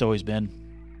me, it's always been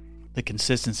the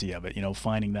consistency of it,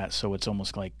 finding that so it's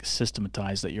almost like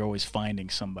systematized that you're always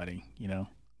finding somebody,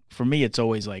 For me, it's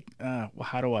always like, well,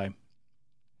 how do I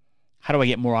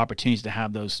get more opportunities to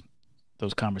have those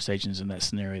conversations in that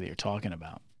scenario that you're talking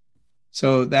about?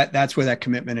 So that's where that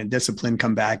commitment and discipline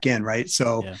come back in, right?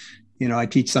 So, I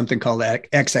teach something called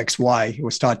XXY. It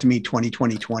was taught to me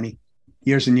 20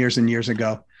 years and years and years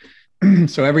ago.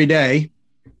 So every day,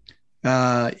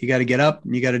 you got to get up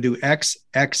and you got to do X,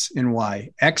 X, and Y.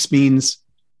 X means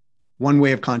one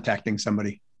way of contacting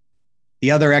somebody.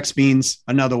 The other X means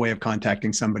another way of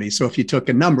contacting somebody. So if you took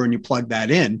a number and you plugged that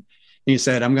in and you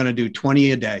said, I'm going to do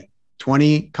 20 a day,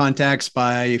 20 contacts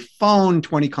by phone,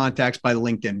 20 contacts by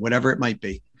LinkedIn, whatever it might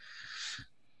be.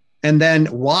 And then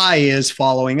Y is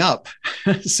following up.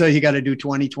 So you got to do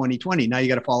 20, 20, 20. Now you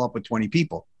got to follow up with 20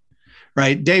 people,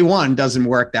 right? Day one doesn't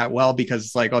work that well because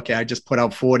it's like, okay, I just put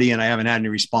out 40 and I haven't had any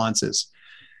responses.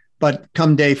 But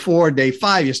come day 4, day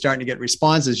 5, you're starting to get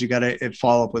responses. You got to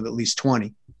follow up with at least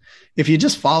 20. if you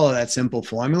just follow that simple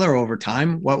formula over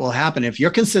time, what will happen if you're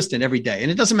consistent every day,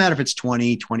 and it doesn't matter if it's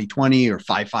 20, 20, 20 or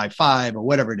 5, 5, 5 or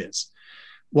whatever it is,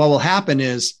 what will happen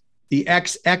is the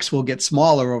X will get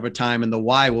smaller over time and the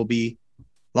Y will be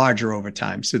larger over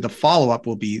time. So the follow-up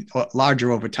will be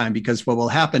larger over time, because what will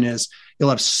happen is you'll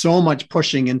have so much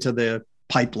pushing into the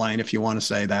pipeline, if you want to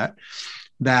say that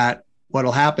what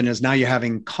will happen is now you're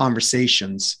having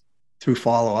conversations through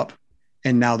follow-up.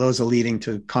 And now those are leading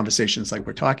to conversations like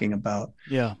we're talking about.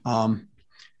 Yeah.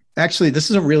 Actually,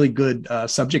 this is a really good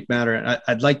subject matter. And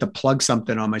I'd like to plug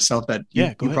something on myself that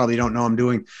you probably don't know I'm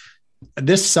doing.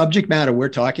 This subject matter we're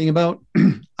talking about,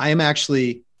 I am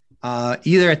actually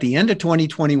either at the end of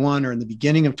 2021 or in the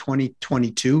beginning of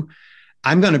 2022,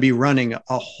 I'm going to be running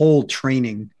a whole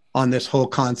training on this whole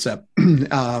concept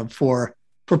for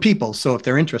people. So if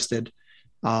they're interested,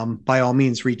 by all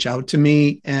means, reach out to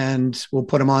me and we'll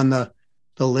put them on the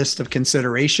list of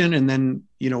consideration, and then,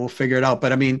 we'll figure it out.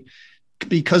 But I mean,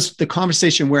 because the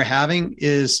conversation we're having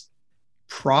is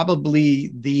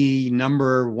probably the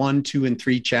number 1, 2, and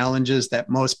 3 challenges that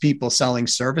most people selling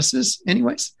services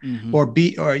anyways, or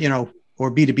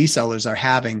B2B sellers are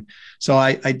having. So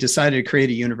I decided to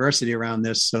create a university around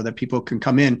this so that people can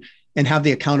come in and have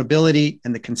the accountability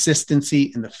and the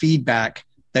consistency and the feedback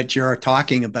that you're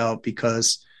talking about,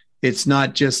 because it's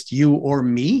not just you or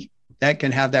me that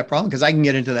can have that problem, because I can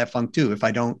get into that funk too if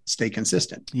I don't stay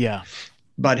consistent. Yeah.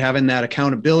 But having that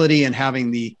accountability and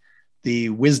having the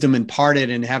wisdom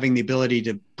imparted and having the ability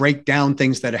to break down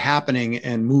things that are happening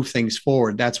and move things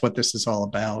forward, that's what this is all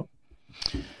about.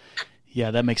 Yeah,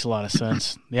 that makes a lot of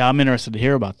sense. Yeah, I'm interested to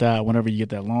hear about that whenever you get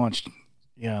that launched.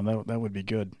 Yeah, that would be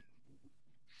good.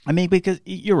 I mean, because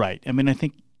you're right. I mean, I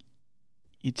think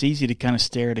it's easy to kind of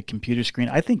stare at a computer screen.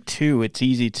 I think too, it's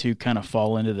easy to kind of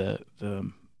fall into the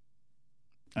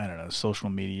I don't know, social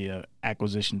media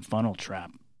acquisition funnel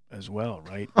trap as well,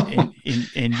 right?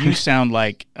 And you sound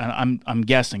like, I'm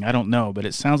guessing, I don't know, but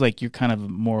it sounds like you're kind of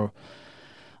more,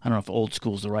 I don't know if old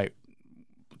school is the right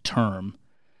term,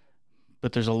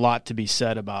 but there's a lot to be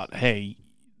said about, hey,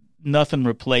 nothing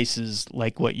replaces,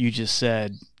 like what you just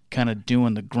said, kind of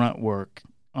doing the grunt work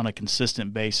on a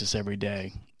consistent basis every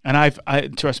day. And I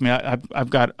trust me,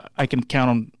 I can count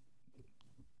on,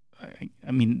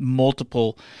 I mean,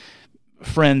 multiple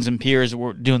friends and peers that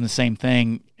were doing the same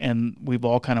thing, and we've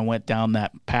all kind of went down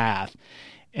that path.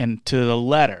 And to the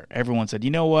letter, everyone said,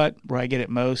 you know what, where I get it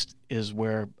most is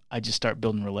where I just start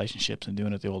building relationships and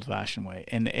doing it the old-fashioned way.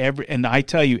 And I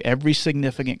tell you, every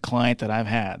significant client that I've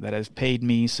had that has paid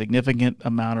me significant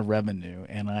amount of revenue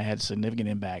and I had significant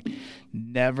impact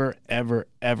never, ever,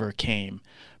 ever came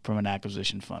from an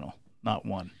acquisition funnel. Not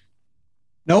one.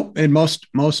 Nope, and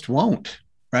most won't.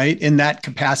 Right? In that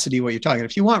capacity, what you're talking,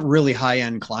 if you want really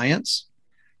high-end clients,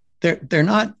 they're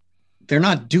not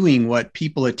doing what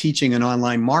people are teaching in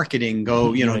online marketing,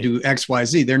 right. Do X, Y,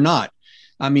 Z. They're not.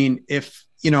 I mean, if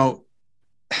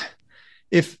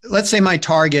let's say my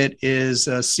target is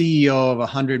a CEO of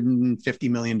 $150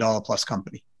 million plus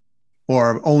company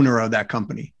or owner of that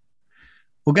company.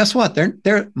 Well, guess what?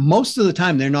 They're most of the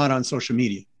time, they're not on social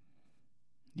media.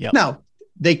 Yep. Now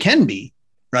they can be,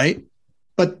 right?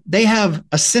 But they have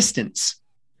assistants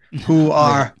who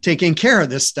are taking care of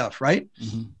this stuff, right?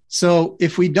 Mm-hmm. So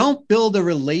if we don't build a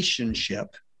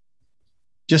relationship,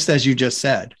 just as you just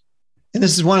said, and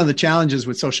this is one of the challenges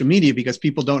with social media, because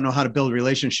people don't know how to build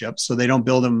relationships, so they don't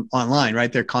build them online,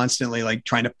 right? They're constantly like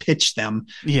trying to pitch them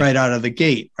right out of the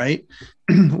gate, right?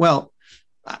 Well,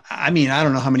 I mean, I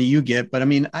don't know how many you get, but I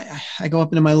mean, I go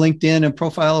up into my LinkedIn and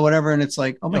profile or whatever, and it's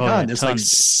like, oh my God, there's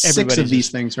tons. Like 6 of these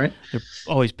things, right? They're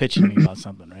always pitching me about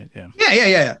something, right?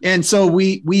 Yeah. And so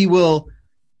we will,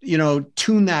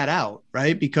 tune that out,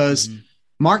 right? Because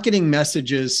marketing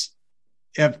messages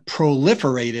have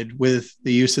proliferated with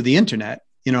the use of the internet.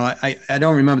 I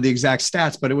don't remember the exact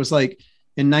stats, but it was like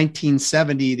in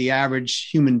 1970, the average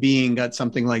human being got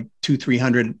something like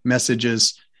 200-300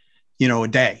 messages, a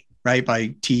day. Right, by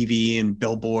TV and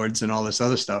billboards and all this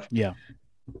other stuff. Yeah.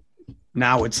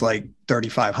 Now it's like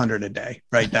 3,500 a day,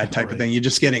 right? That type of thing. You're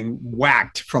just getting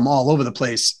whacked from all over the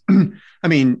place. I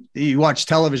mean, you watch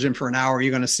television for an hour, you're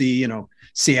going to see,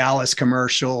 Cialis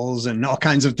commercials and all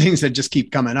kinds of things that just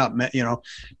keep coming up.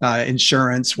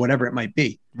 Insurance, whatever it might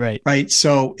be. Right. Right.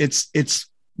 So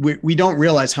we don't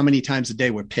realize how many times a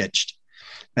day we're pitched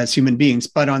as human beings.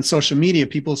 But on social media,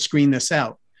 people screen this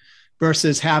out.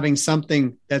 Versus having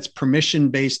something that's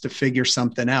permission-based to figure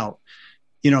something out.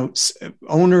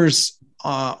 Owners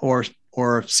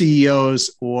or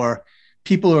CEOs or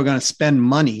people who are going to spend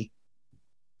money,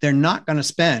 they're not going to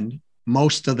spend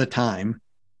most of the time,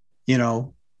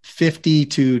 $50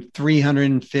 to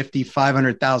 $350,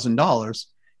 $500,000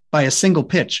 by a single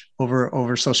pitch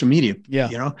over social media. Yeah.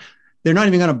 You know, they're not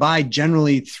even going to buy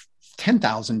generally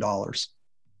 $10,000,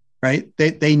 right?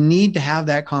 They need to have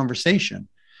that conversation.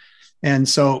 And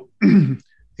so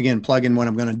again, plug in what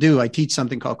I'm going to do. I teach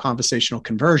something called conversational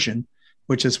conversion,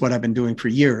 which is what I've been doing for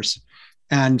years.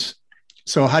 And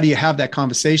so how do you have that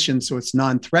conversation so it's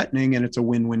non-threatening and it's a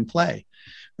win-win play,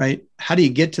 right? How do you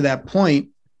get to that point?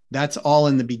 That's all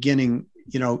in the beginning,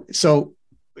 you know. So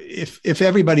if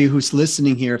everybody who's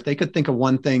listening here, if they could think of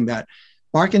one thing, that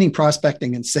marketing,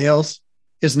 prospecting, and sales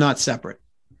is not separate.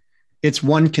 It's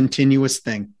one continuous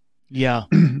thing. Yeah.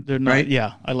 They're not. Right?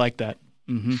 Yeah. I like that.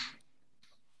 Mm-hmm.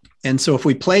 And so if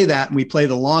we play that and we play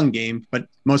the long game, but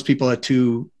most people are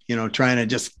too, you know, trying to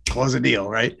just close a deal.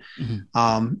 Right.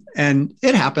 Mm-hmm. And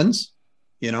it happens,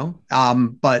 you know,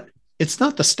 but it's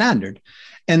not the standard.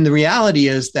 And the reality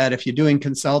is that if you're doing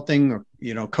consulting or,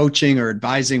 you know, coaching or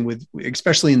advising with,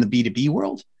 especially in the B2B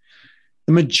world,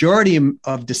 the majority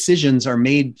of decisions are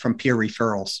made from peer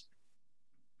referrals.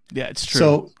 Yeah, it's true.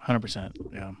 So 100%.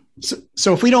 Yeah.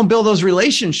 So if we don't build those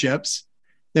relationships,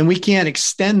 then we can't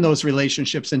extend those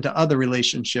relationships into other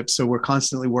relationships. So we're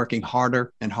constantly working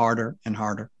harder and harder and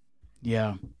harder.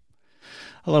 Yeah.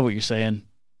 I love what you're saying.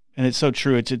 And it's so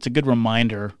true. It's a good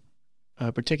reminder,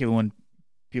 particularly when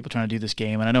people are trying to do this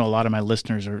game. And I know a lot of my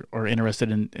listeners are interested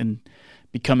in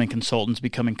becoming consultants,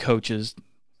 becoming coaches.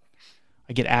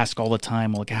 I get asked all the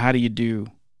time, like, how do you do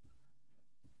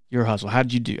your hustle? How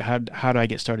did I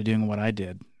get started doing what I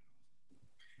did?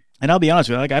 And I'll be honest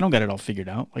with you, like, I don't got it all figured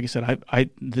out. Like I said,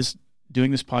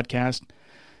 doing this podcast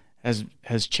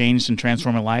has changed and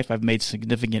transformed my life. I've made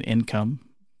significant income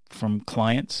from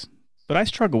clients, but I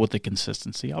struggle with the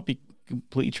consistency. I'll be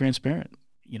completely transparent.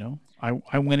 You know,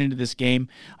 I went into this game.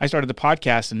 I started the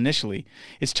podcast initially.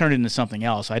 It's turned into something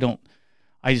else. I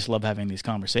just love having these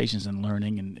conversations and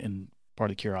learning and part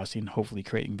of curiosity and hopefully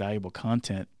creating valuable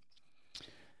content.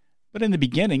 But in the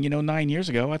beginning, you know, 9 years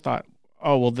ago, I thought,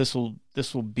 oh, well, this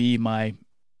will be my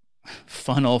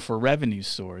funnel for revenue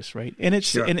source, right? And it's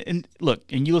sure. and look,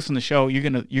 and you listen to the show, you're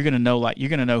gonna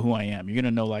know who I am. You're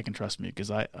gonna know, like, and trust me,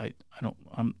 because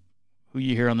I'm who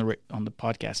you hear on the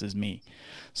podcast is me.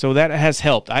 So that has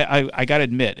helped. I got to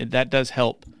admit, that does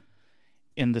help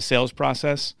in the sales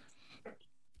process.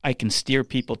 I can steer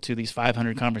people to these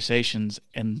 500 conversations,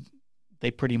 and they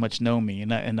pretty much know me.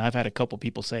 And I've had a couple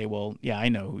people say, well, yeah, I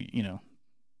know who, you know.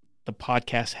 The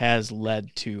podcast has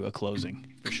led to a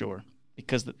closing for sure,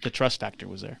 because the trust factor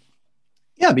was there.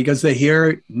 Yeah, because they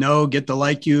get to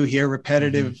like you, hear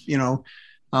repetitive, mm-hmm. you know,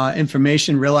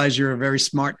 information, realize you're a very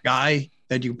smart guy,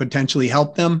 that you potentially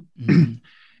help them. Mm-hmm.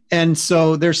 And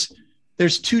so there's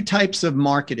two types of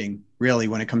marketing, really,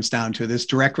 when it comes down to this: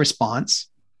 direct response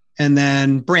and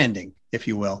then branding, if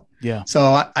you will. Yeah.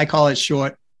 So I call it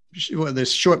short,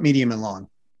 medium, and long,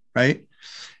 right?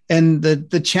 And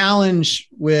the challenge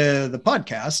with the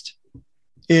podcast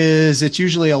is it's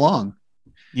usually a long,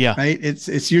 right?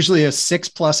 It's usually a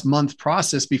 6+ month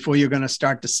process before you're going to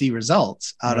start to see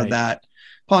results out of that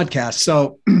podcast.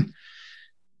 So,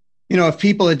 you know, if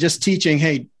people are just teaching,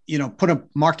 hey, you know, put a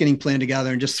marketing plan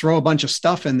together and just throw a bunch of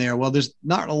stuff in there, well, there's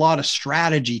not a lot of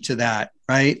strategy to that,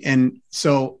 right? And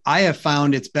so I have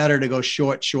found it's better to go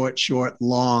short,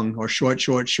 long, or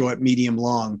short, medium,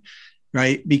 long.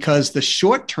 Right? Because the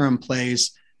short-term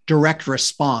plays, direct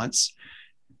response,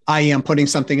 I am putting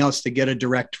something else to get a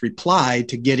direct reply,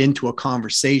 to get into a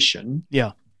conversation.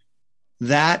 Yeah.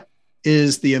 That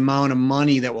is the amount of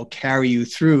money that will carry you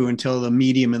through until the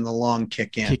medium and the long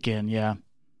kick in. Yeah.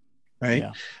 Right?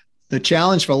 Yeah. The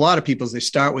challenge for a lot of people is they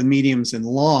start with mediums and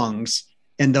longs,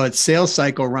 and the sales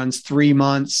cycle runs 3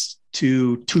 months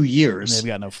to 2 years. And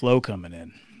they've got no flow coming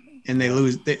in. And they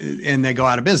lose, and they go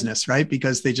out of business, right?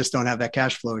 Because they just don't have that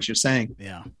cash flow, as you're saying.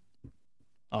 Yeah.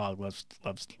 Oh, I love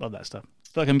that stuff. I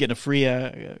feel like I'm getting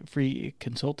a free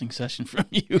consulting session from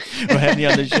you or having you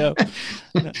on the show.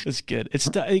 It's good. It's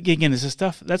the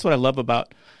stuff. That's what I love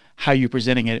about how you're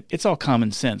presenting it. It's all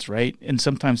common sense, right? And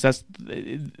sometimes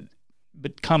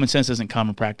but common sense isn't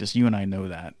common practice. You and I know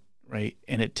that, right?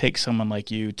 And it takes someone like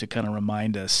you to kind of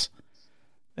remind us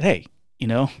that, hey, you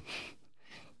know,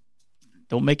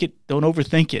 don't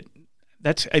overthink it.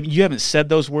 You haven't said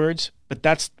those words, but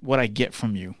that's what I get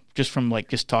from you, just from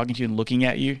just talking to you and looking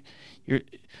at you.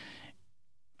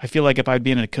 I feel like if I'd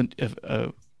be in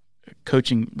a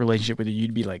coaching relationship with you,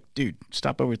 you'd be like, dude,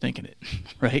 stop overthinking it,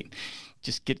 right?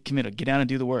 just get committed, get down and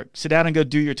do the work, sit down and go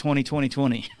do your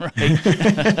 20-20-20,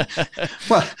 right?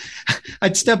 Well,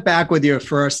 I'd step back with you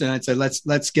first and I'd say,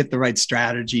 let's get the right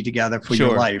strategy together for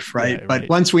your life. Right. Yeah, but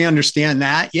once we understand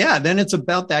that, then it's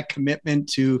about that commitment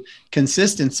to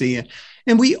consistency,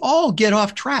 and we all get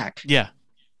off track. Yeah.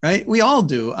 Right. We all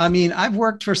do. I mean, I've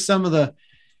worked for some of the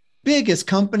biggest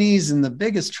companies and the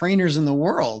biggest trainers in the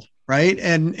world. Right.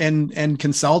 And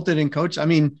consulted and coached. I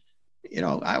mean,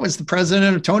 I was the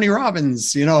president of Tony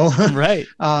Robbins, Right.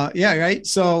 Right.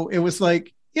 So it was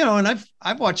like, and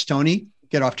I've watched Tony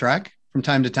get off track from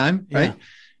time to time. Right. Yeah.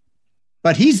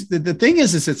 But the thing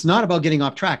is it's not about getting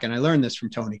off track. And I learned this from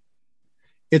Tony.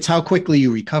 It's how quickly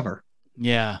you recover.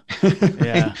 Yeah. Right?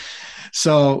 Yeah.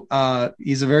 So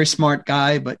he's a very smart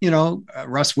guy, but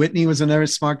Russ Whitney was another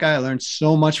smart guy. I learned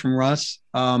so much from Russ.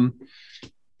 But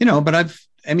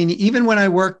even when I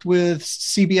worked with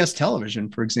CBS television,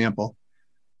 for example,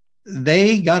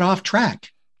 they got off track,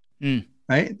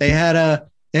 right? They had a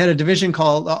division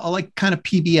called like kind of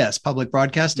PBS, public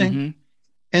broadcasting. Mm-hmm.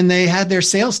 And they had their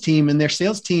sales team,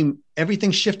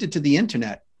 everything shifted to the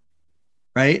internet,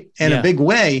 right? In a big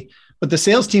way. But the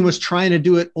sales team was trying to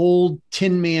do it old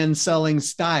Tin Man selling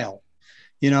style,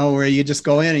 where you just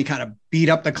go in and you kind of beat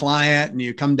up the client and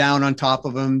you come down on top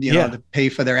of them, to pay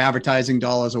for their advertising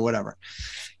dollars or whatever.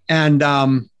 And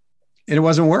it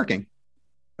wasn't working,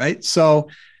 right? So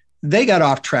they got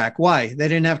off track. Why? They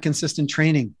didn't have consistent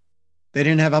training. They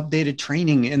didn't have updated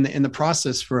training in the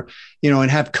process for,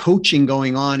 and have coaching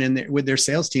going on with their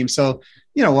sales team. So,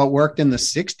 what worked in the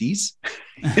 60s,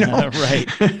 right.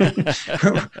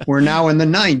 we're now in the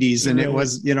 90s, and it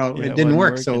was, it didn't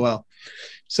work so well.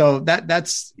 So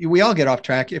that's, we all get off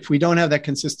track if we don't have that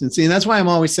consistency. And that's why I'm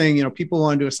always saying, people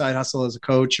want to do a side hustle as a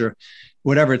coach or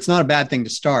whatever. It's not a bad thing to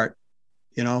start,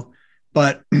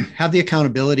 but have the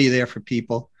accountability there for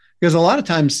people. Because a lot of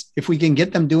times if we can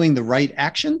get them doing the right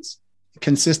actions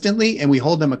consistently and we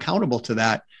hold them accountable to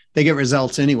that, they get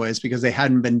results anyways, because they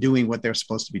hadn't been doing what they're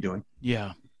supposed to be doing.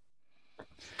 Yeah.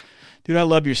 Dude, I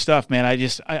love your stuff, man.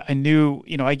 I knew,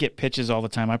 I get pitches all the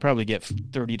time. I probably get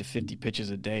 30 to 50 pitches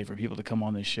a day for people to come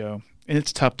on this show. And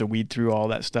it's tough to weed through all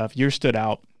that stuff. Yours stood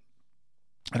out.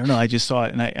 I don't know. I just saw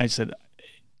it and I said,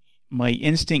 my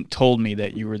instinct told me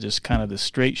that you were just kind of the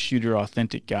straight shooter,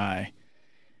 authentic guy.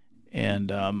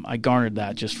 And I garnered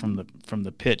that just from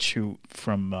the pitch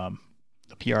from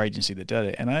the PR agency that did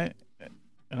it. And I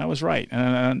was right.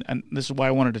 And this is why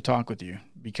I wanted to talk with you,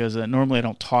 because normally I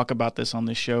don't talk about this on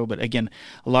this show. But again,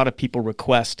 a lot of people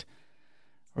request,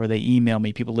 or they email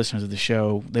me, people listeners of the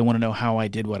show, they want to know how I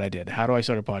did what I did. How do I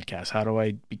start a podcast? How do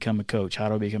I become a coach? How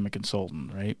do I become a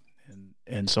consultant? Right.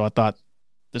 And so I thought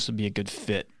this would be a good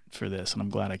fit for this. And I'm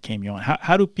glad I came you on.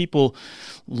 How do people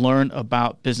learn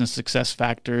about business success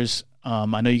factors?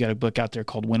 I know you got a book out there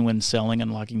called Win-Win Selling,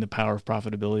 Unlocking the Power of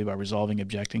Profitability by Resolving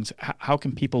Objections. How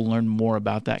can people learn more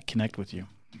about that, connect with you?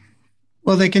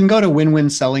 Well, they can go to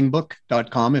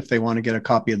winwinsellingbook.com if they want to get a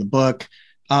copy of the book.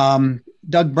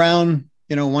 Doug Brown,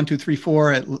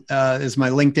 1234 is my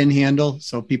LinkedIn handle.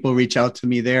 So people reach out to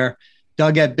me there.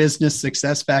 Doug at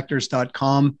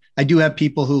businesssuccessfactors.com. I do have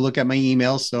people who look at my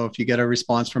emails. So if you get a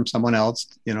response from someone else,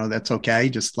 that's okay.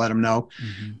 Just let them know,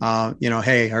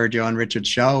 hey, I heard you on Richard's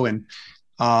show. And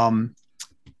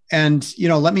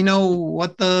let me know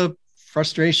what the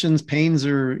frustrations, pains,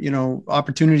 or,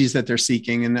 opportunities that they're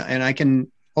seeking. And I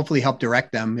can hopefully help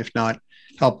direct them, if not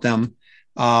help them,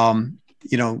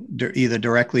 either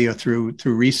directly or through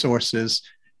resources.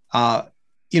 I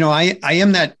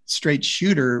am that straight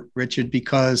shooter, Richard,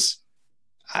 because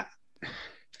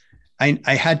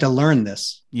I had to learn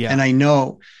this. Yeah. And I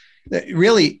know that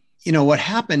really, what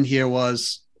happened here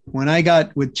was when I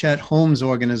got with Chet Holmes'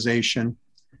 organization,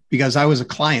 because I was a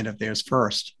client of theirs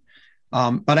first,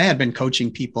 but I had been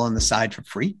coaching people on the side for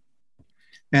free.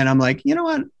 And I'm like, you know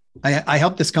what? I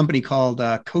helped this company called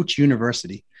Coach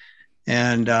University.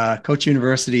 And Coach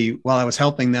University, while I was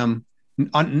helping them,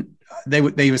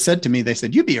 they said to me, they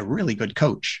said, you'd be a really good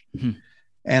coach. Mm-hmm.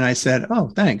 And I said, oh,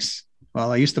 thanks.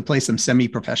 Well, I used to play some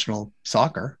semi-professional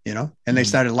soccer, and they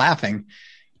started laughing. And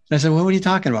I said, well, what are you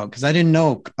talking about? Because I didn't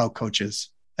know about coaches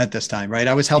at this time, right?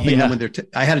 I was helping them with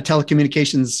I had a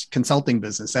telecommunications consulting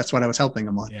business. That's what I was helping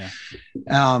them on. Yeah.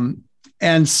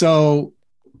 And so,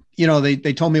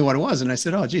 they told me what it was. And I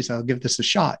said, oh, geez, I'll give this a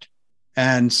shot.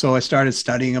 And so I started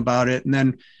studying about it. And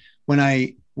then when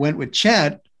I went with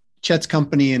Chet's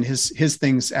company and his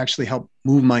things actually helped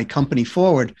move my company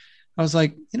forward, I was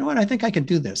like, you know what? I think I could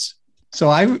do this. So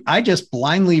I just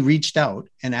blindly reached out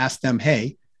and asked them,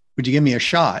 hey, would you give me a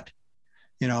shot?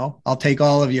 I'll take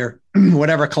all of your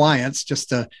whatever clients just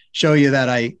to show you that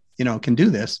I, can do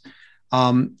this.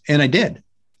 And I did.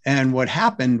 And what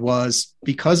happened was,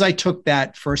 because I took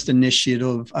that first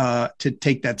initiative to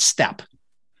take that step,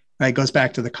 right? It goes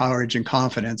back to the courage and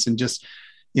confidence, and just,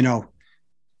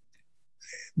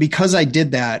 because I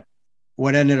did that,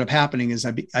 what ended up happening is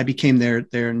I became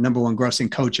their number one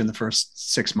grossing coach in the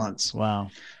first 6 months.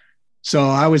 Wow. So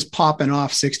I was popping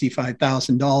off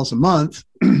 $65,000 a month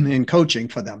in coaching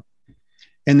for them.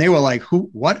 And they were like,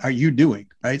 what are you doing?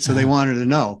 Right. So they wanted to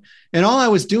know. And all I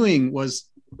was doing was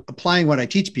applying what I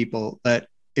teach people, that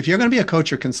if you're going to be a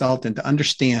coach or consultant, to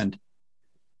understand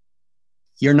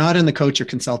you're not in the coach or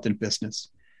consultant business.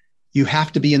 You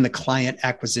have to be in the client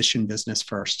acquisition business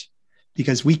first,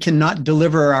 because we cannot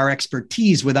deliver our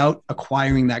expertise without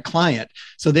acquiring that client.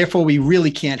 So therefore, we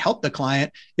really can't help the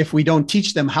client if we don't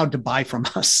teach them how to buy from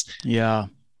us. Yeah.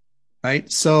 Right.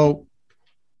 So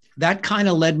that kind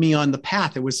of led me on the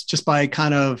path. It was just by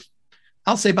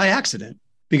I'll say by accident,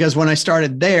 because when I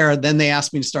started there, then they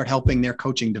asked me to start helping their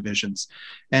coaching divisions.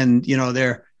 And,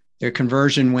 their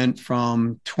conversion went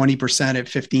from 20% at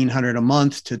 $1,500 a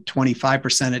month to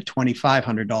 25% at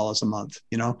 $2,500 a month,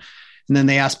 And then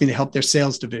they asked me to help their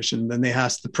sales division. Then they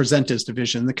asked the presenters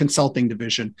division, the consulting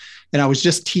division. And I was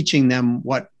just teaching them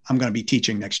what I'm going to be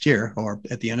teaching next year, or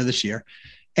at the end of this year.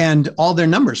 And all their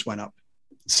numbers went up.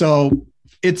 So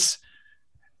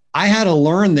I had to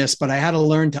learn this, but I had to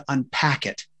learn to unpack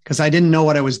it, because I didn't know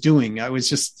what I was doing. I was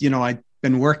just, I'd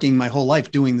been working my whole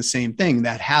life doing the same thing,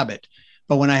 that habit.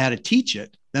 But when I had to teach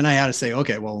it, then I had to say,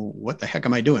 okay, well, what the heck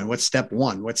am I doing? What's step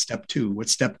 1? What's step 2?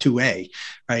 What's step 2A,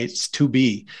 right? It's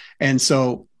 2B. And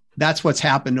so that's what's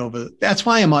happened that's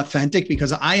why I'm authentic,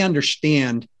 because I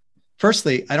understand,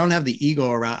 firstly, I don't have the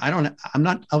ego around. I'm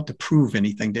not out to prove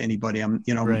anything to anybody.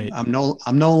 Right. I'm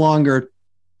no longer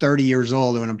 30 years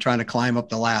old when I'm trying to climb up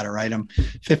the ladder, right? I'm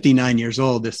 59 years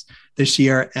old this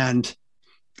year. And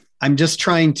I'm just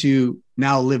trying to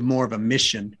now live more of a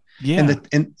mission. Yeah.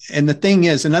 And the thing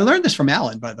is, and I learned this from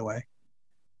Alan, by the way.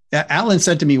 Alan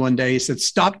said to me one day, he said,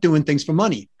 stop doing things for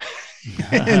money.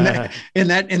 in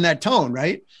that tone,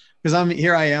 right? Because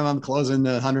I'm closing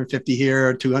the 150 here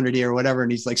or 200 here or whatever.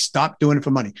 And he's like, stop doing it for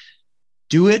money.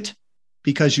 Do it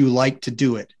because you like to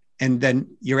do it. And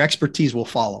then your expertise will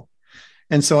follow.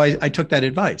 And so I took that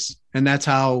advice, and that's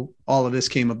how all of this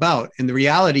came about. And the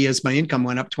reality is my income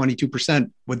went up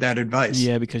 22% with that advice.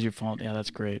 Yeah. Because you're falling. Yeah. That's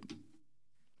great.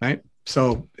 Right.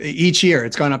 So each year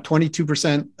it's gone up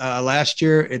 22%. Last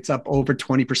year, it's up over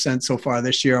 20% so far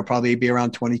this year. I'll probably be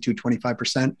around 22,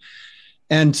 25%.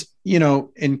 And,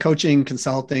 in coaching,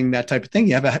 consulting, that type of thing,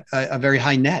 you have a very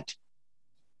high net.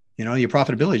 Your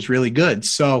profitability is really good.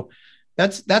 So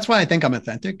that's why I think I'm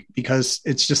authentic, because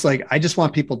it's just like, I just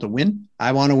want people to win.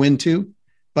 I want to win too,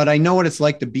 but I know what it's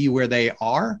like to be where they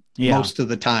are most of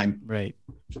the time. Right.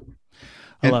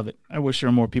 I love it. I wish there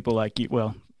were more people like you.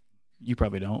 Well, you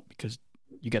probably don't, because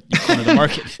you got the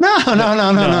market.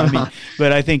 No.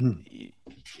 But I think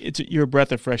you're a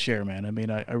breath of fresh air, man. I mean,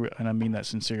 I mean that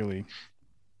sincerely.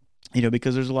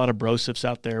 Because there's a lot of brosifs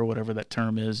out there, whatever that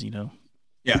term is.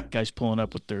 Yeah, guys pulling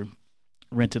up with their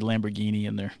rented Lamborghini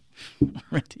and their,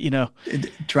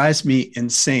 It drives me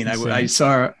insane. I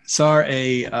saw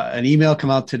an email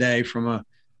come out today from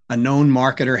a known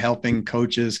marketer helping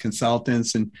coaches,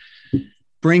 consultants, and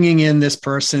bringing in this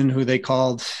person who they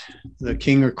called the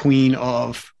king or queen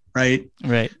of, right.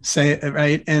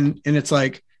 And it's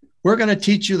like, we're going to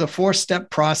teach you the 4-step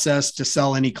process to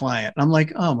sell any client. And I'm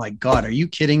like, oh my God, are you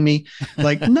kidding me?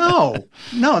 Like, no,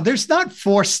 there's not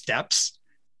 4 steps.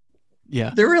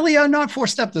 Yeah. There really are not 4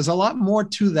 steps. There's a lot more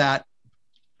to that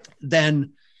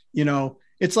than,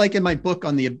 it's like in my book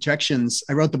on the objections.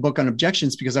 I wrote the book on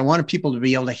objections because I wanted people to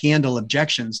be able to handle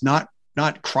objections, not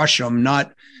crush them,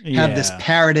 not have this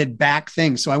parroted back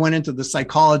thing. So I went into the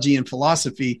psychology and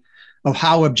philosophy of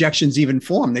how objections even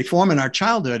form. They form in our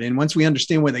childhood. And once we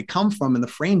understand where they come from and the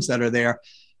frames that are there,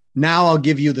 now I'll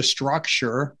give you the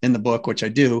structure in the book, which I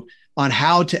do, on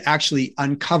how to actually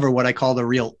uncover what I call the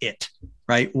real it,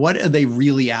 right? What are they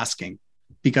really asking?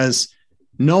 Because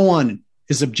no one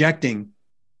is objecting.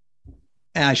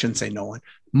 I shouldn't say no one.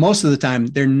 Most of the time,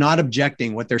 they're not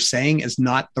objecting. What they're saying is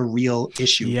not the real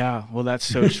issue. Yeah, well, that's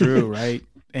so true, right?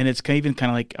 And it's even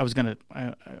kind of like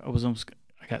I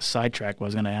got sidetracked. I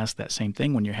was going to ask that same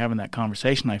thing. When you're having that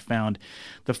conversation, I found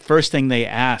the first thing they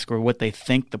ask, or what they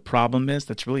think the problem is,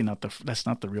 that's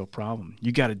not the real problem.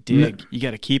 You got to dig. You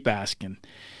got to keep asking,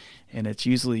 and it's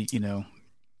usually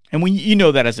And when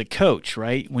that as a coach,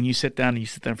 right? When you sit down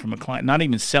from a client, not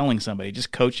even selling somebody,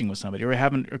 just coaching with somebody, or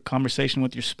having a conversation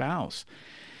with your spouse,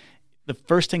 the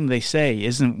first thing they say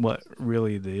isn't what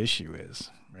really the issue is,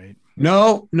 right?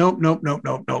 No.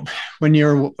 When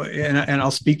you're, and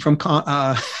I'll speak from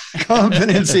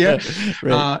confidence here.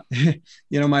 Right.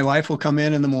 My wife will come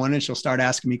in the morning. She'll start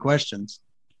asking me questions,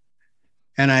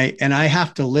 and I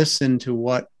have to listen to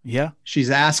what she's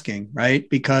asking, right?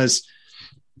 Because,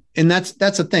 and that's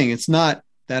the thing. It's not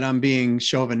that I'm being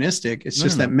chauvinistic. It's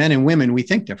just that men and women, we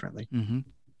think differently,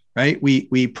 right?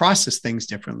 We process things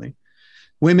differently.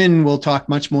 Women will talk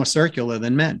much more circular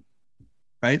than men,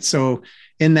 right? So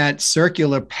in that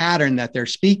circular pattern that they're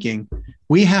speaking,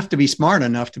 we have to be smart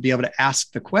enough to be able to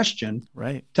ask the question,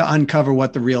 right, to uncover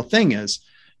what the real thing is.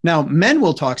 Now, men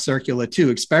will talk circular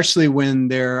too, especially when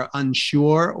they're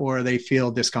unsure or they feel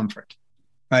discomfort,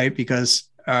 right? Because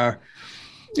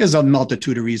there's a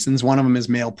multitude of reasons. One of them is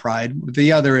male pride.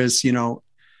 The other is,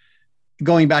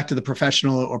 going back to the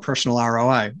professional or personal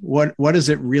ROI. What is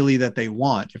it really that they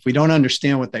want? If we don't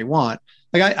understand what they want,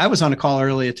 like I was on a call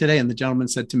earlier today, and the gentleman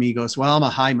said to me, he goes, well, I'm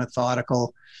a high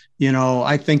methodical,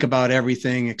 I think about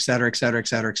everything, et cetera, et cetera, et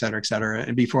cetera, et cetera, et cetera,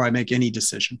 and before I make any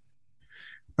decision.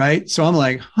 Right. So I'm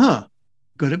like,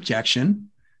 good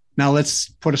objection. Now let's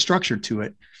put a structure to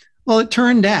it. Well, it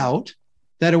turned out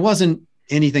that it wasn't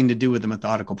anything to do with the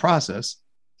methodical process.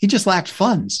 He just lacked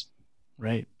funds.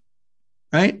 Right.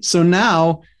 Right. So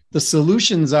now the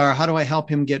solutions are, how do I help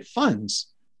him get funds?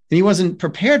 And he wasn't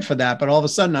prepared for that. But all of a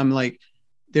sudden I'm like,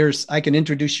 I can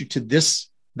introduce you to this,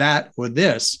 that, or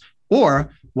this,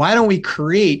 or why don't we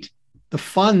create the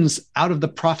funds out of the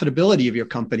profitability of your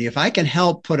company? If I can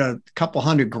help put a couple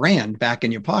 $100,000 back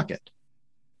in your pocket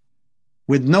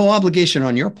with no obligation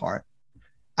on your part,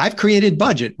 I've created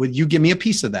budget. Would you give me a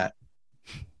piece of that?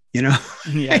 Yeah.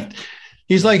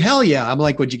 He's like, hell yeah. I'm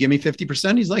like, would you give me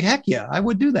 50%? He's like, heck yeah, I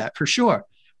would do that for sure.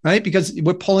 Right. Because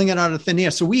we're pulling it out of thin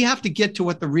air. So we have to get to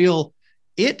what the real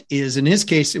it is. In his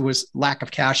case, it was lack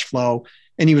of cash flow.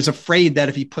 And he was afraid that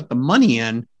if he put the money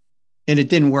in and it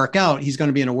didn't work out, he's going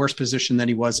to be in a worse position than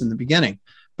he was in the beginning.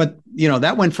 But,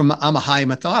 that went from I'm a high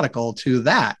methodical to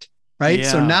that. Right. Yeah.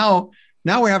 So now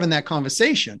we're having that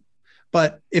conversation.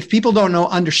 But if people don't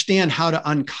understand how to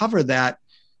uncover that,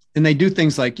 and they do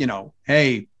things like,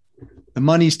 hey, the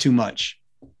money's too much.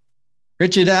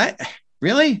 Richard,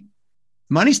 really?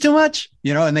 Money's too much?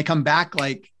 And they come back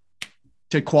like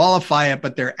to qualify it,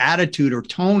 but their attitude or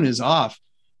tone is off.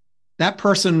 That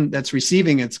person that's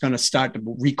receiving it's going to start to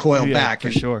recoil back.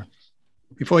 For sure.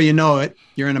 Before you know it,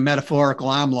 you're in a metaphorical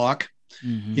arm lock,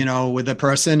 with the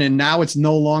person. And now it's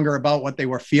no longer about what they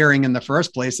were fearing in the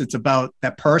first place. It's about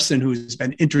that person who's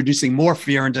been introducing more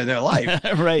fear into their life.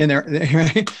 Right.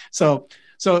 Right. So,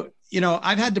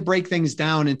 I've had to break things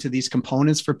down into these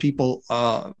components for people,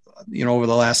 over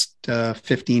the last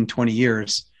 15, 20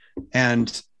 years.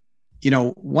 And,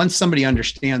 once somebody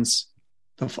understands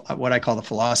what I call the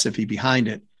philosophy behind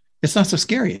it, it's not so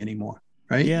scary anymore.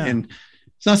 Right. Yeah. And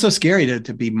it's not so scary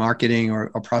to be marketing or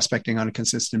prospecting on a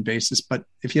consistent basis. But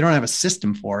if you don't have a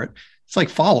system for it, it's like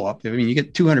follow-up. I mean, you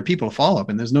get 200 people to follow up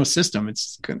and there's no system.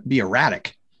 It's going to be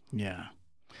erratic. Yeah.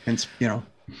 And,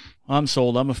 I'm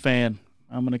sold. I'm a fan.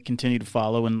 I'm going to continue to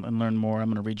follow and learn more. I'm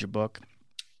going to read your book.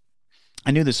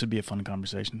 I knew this would be a fun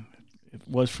conversation. It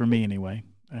was for me anyway.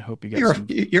 I hope you guys.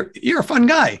 You're a fun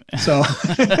guy. So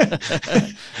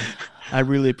I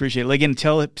really appreciate it. Again,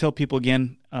 tell people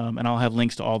again, and I'll have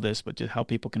links to all this, but just how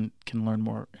people can learn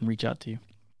more and reach out to you.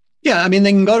 Yeah, I mean,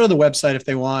 they can go to the website if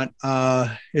they want.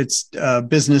 It's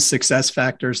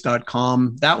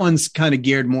businesssuccessfactors.com. That one's kind of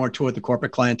geared more toward the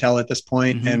corporate clientele at this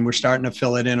point, and we're starting to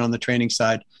fill it in on the training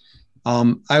side.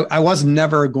 I was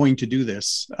never going to do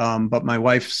this, but my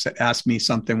wife asked me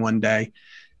something one day,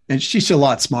 and she's a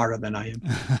lot smarter than I am,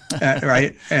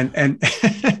 right? And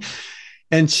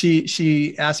and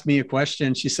she asked me a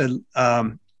question. She said,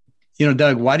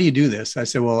 Doug, why do you do this? I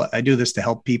said, well, I do this to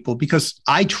help people because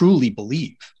I truly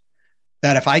believe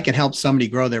that if I can help somebody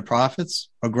grow their profits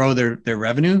or grow their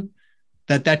revenue,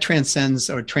 that transcends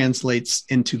or translates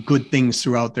into good things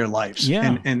throughout their lives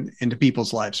and into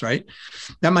people's lives, right?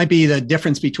 That might be the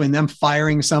difference between them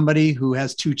firing somebody who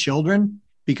has 2 children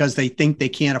because they think they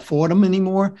can't afford them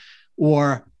anymore,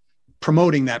 or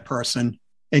promoting that person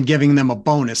and giving them a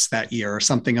bonus that year or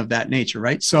something of that nature,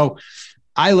 right? So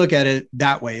I look at it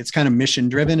that way. It's kind of mission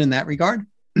driven in that regard.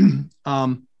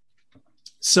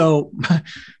 So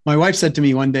my wife said to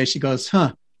me one day, she goes,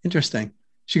 interesting.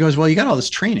 She goes, well, you got all this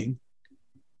training.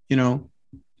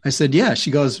 I said, yeah.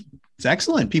 She goes, it's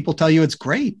excellent. People tell you it's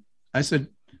great. I said,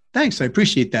 thanks. I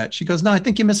appreciate that. She goes, no, I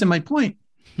think you're missing my point.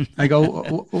 I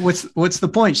go, what's the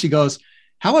point? She goes,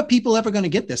 how are people ever going to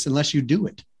get this unless you do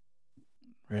it?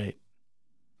 Right.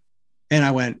 And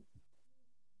I went,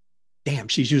 damn,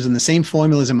 she's using the same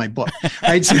formulas in my book.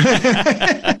 Right.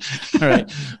 All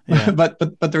right. Yeah. But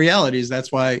the reality is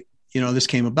that's why, this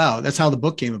came about. That's how the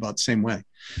book came about the same way.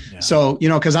 Yeah. So,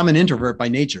 cause I'm an introvert by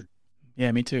nature.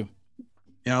 Yeah, me too.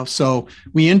 So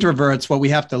we introverts, what we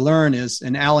have to learn is,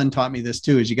 and Alan taught me this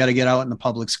too, is you got to get out in the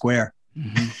public square.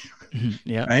 Mm-hmm.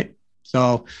 Yeah. Right.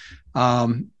 So,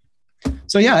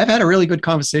 yeah, I've had a really good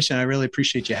conversation. I really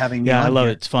appreciate you having me. Yeah, on I love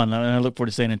here. it. It's fun. And I look forward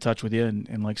to staying in touch with you.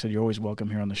 And like I said, you're always welcome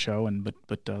here on the show.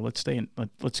 But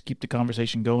let's keep the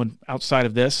conversation going outside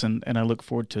of this. And I look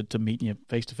forward to meeting you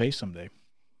face to face someday.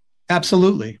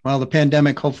 Absolutely. Well, the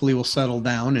pandemic hopefully will settle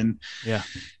down, and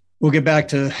we'll get back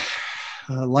to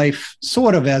life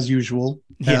sort of as usual,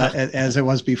 as it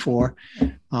was before.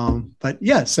 But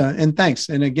yes, and thanks.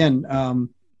 And again,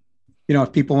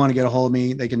 if people want to get a hold of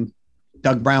me, they can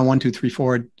Doug Brown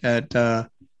 1234 at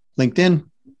LinkedIn.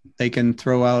 They can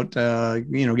throw out,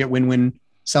 get Win-Win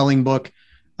Selling Book.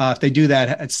 If they do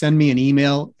that, send me an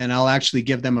email, and I'll actually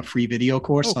give them a free video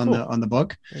course on the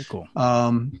book. Very cool.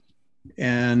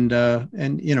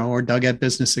 Or Doug at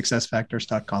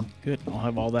businesssuccessfactors.com. Good. I'll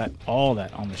have all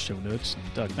that on the show notes.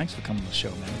 And Doug, thanks for coming to the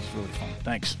show, man. It was really fun.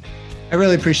 Thanks. I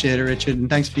really appreciate it, Richard. And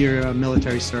thanks for your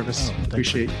military service.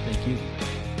 Appreciate it. Thank you.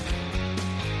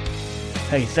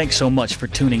 Hey, thanks so much for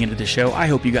tuning into the show. I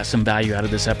hope you got some value out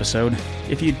of this episode.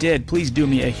 If you did, please do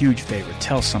me a huge favor.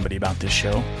 Tell somebody about this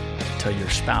show. Tell your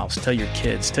spouse, tell your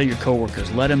kids, tell your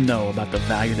coworkers. Let them know about the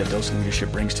value that Dose of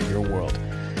Leadership brings to your world.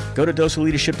 Go to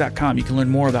doseofleadership.com. You can learn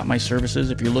more about my services.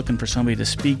 If you're looking for somebody to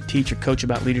speak, teach, or coach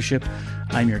about leadership,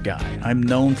 I'm your guy. I'm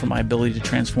known for my ability to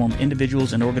transform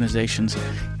individuals and organizations,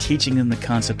 teaching them the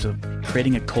concept of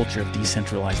creating a culture of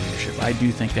decentralized leadership. I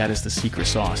do think that is the secret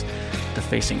sauce to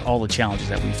facing all the challenges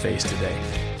that we face today.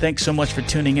 Thanks so much for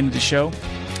tuning into the show.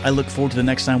 I look forward to the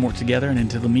next time we work together, and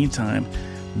until the meantime,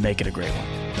 make it a great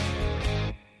one.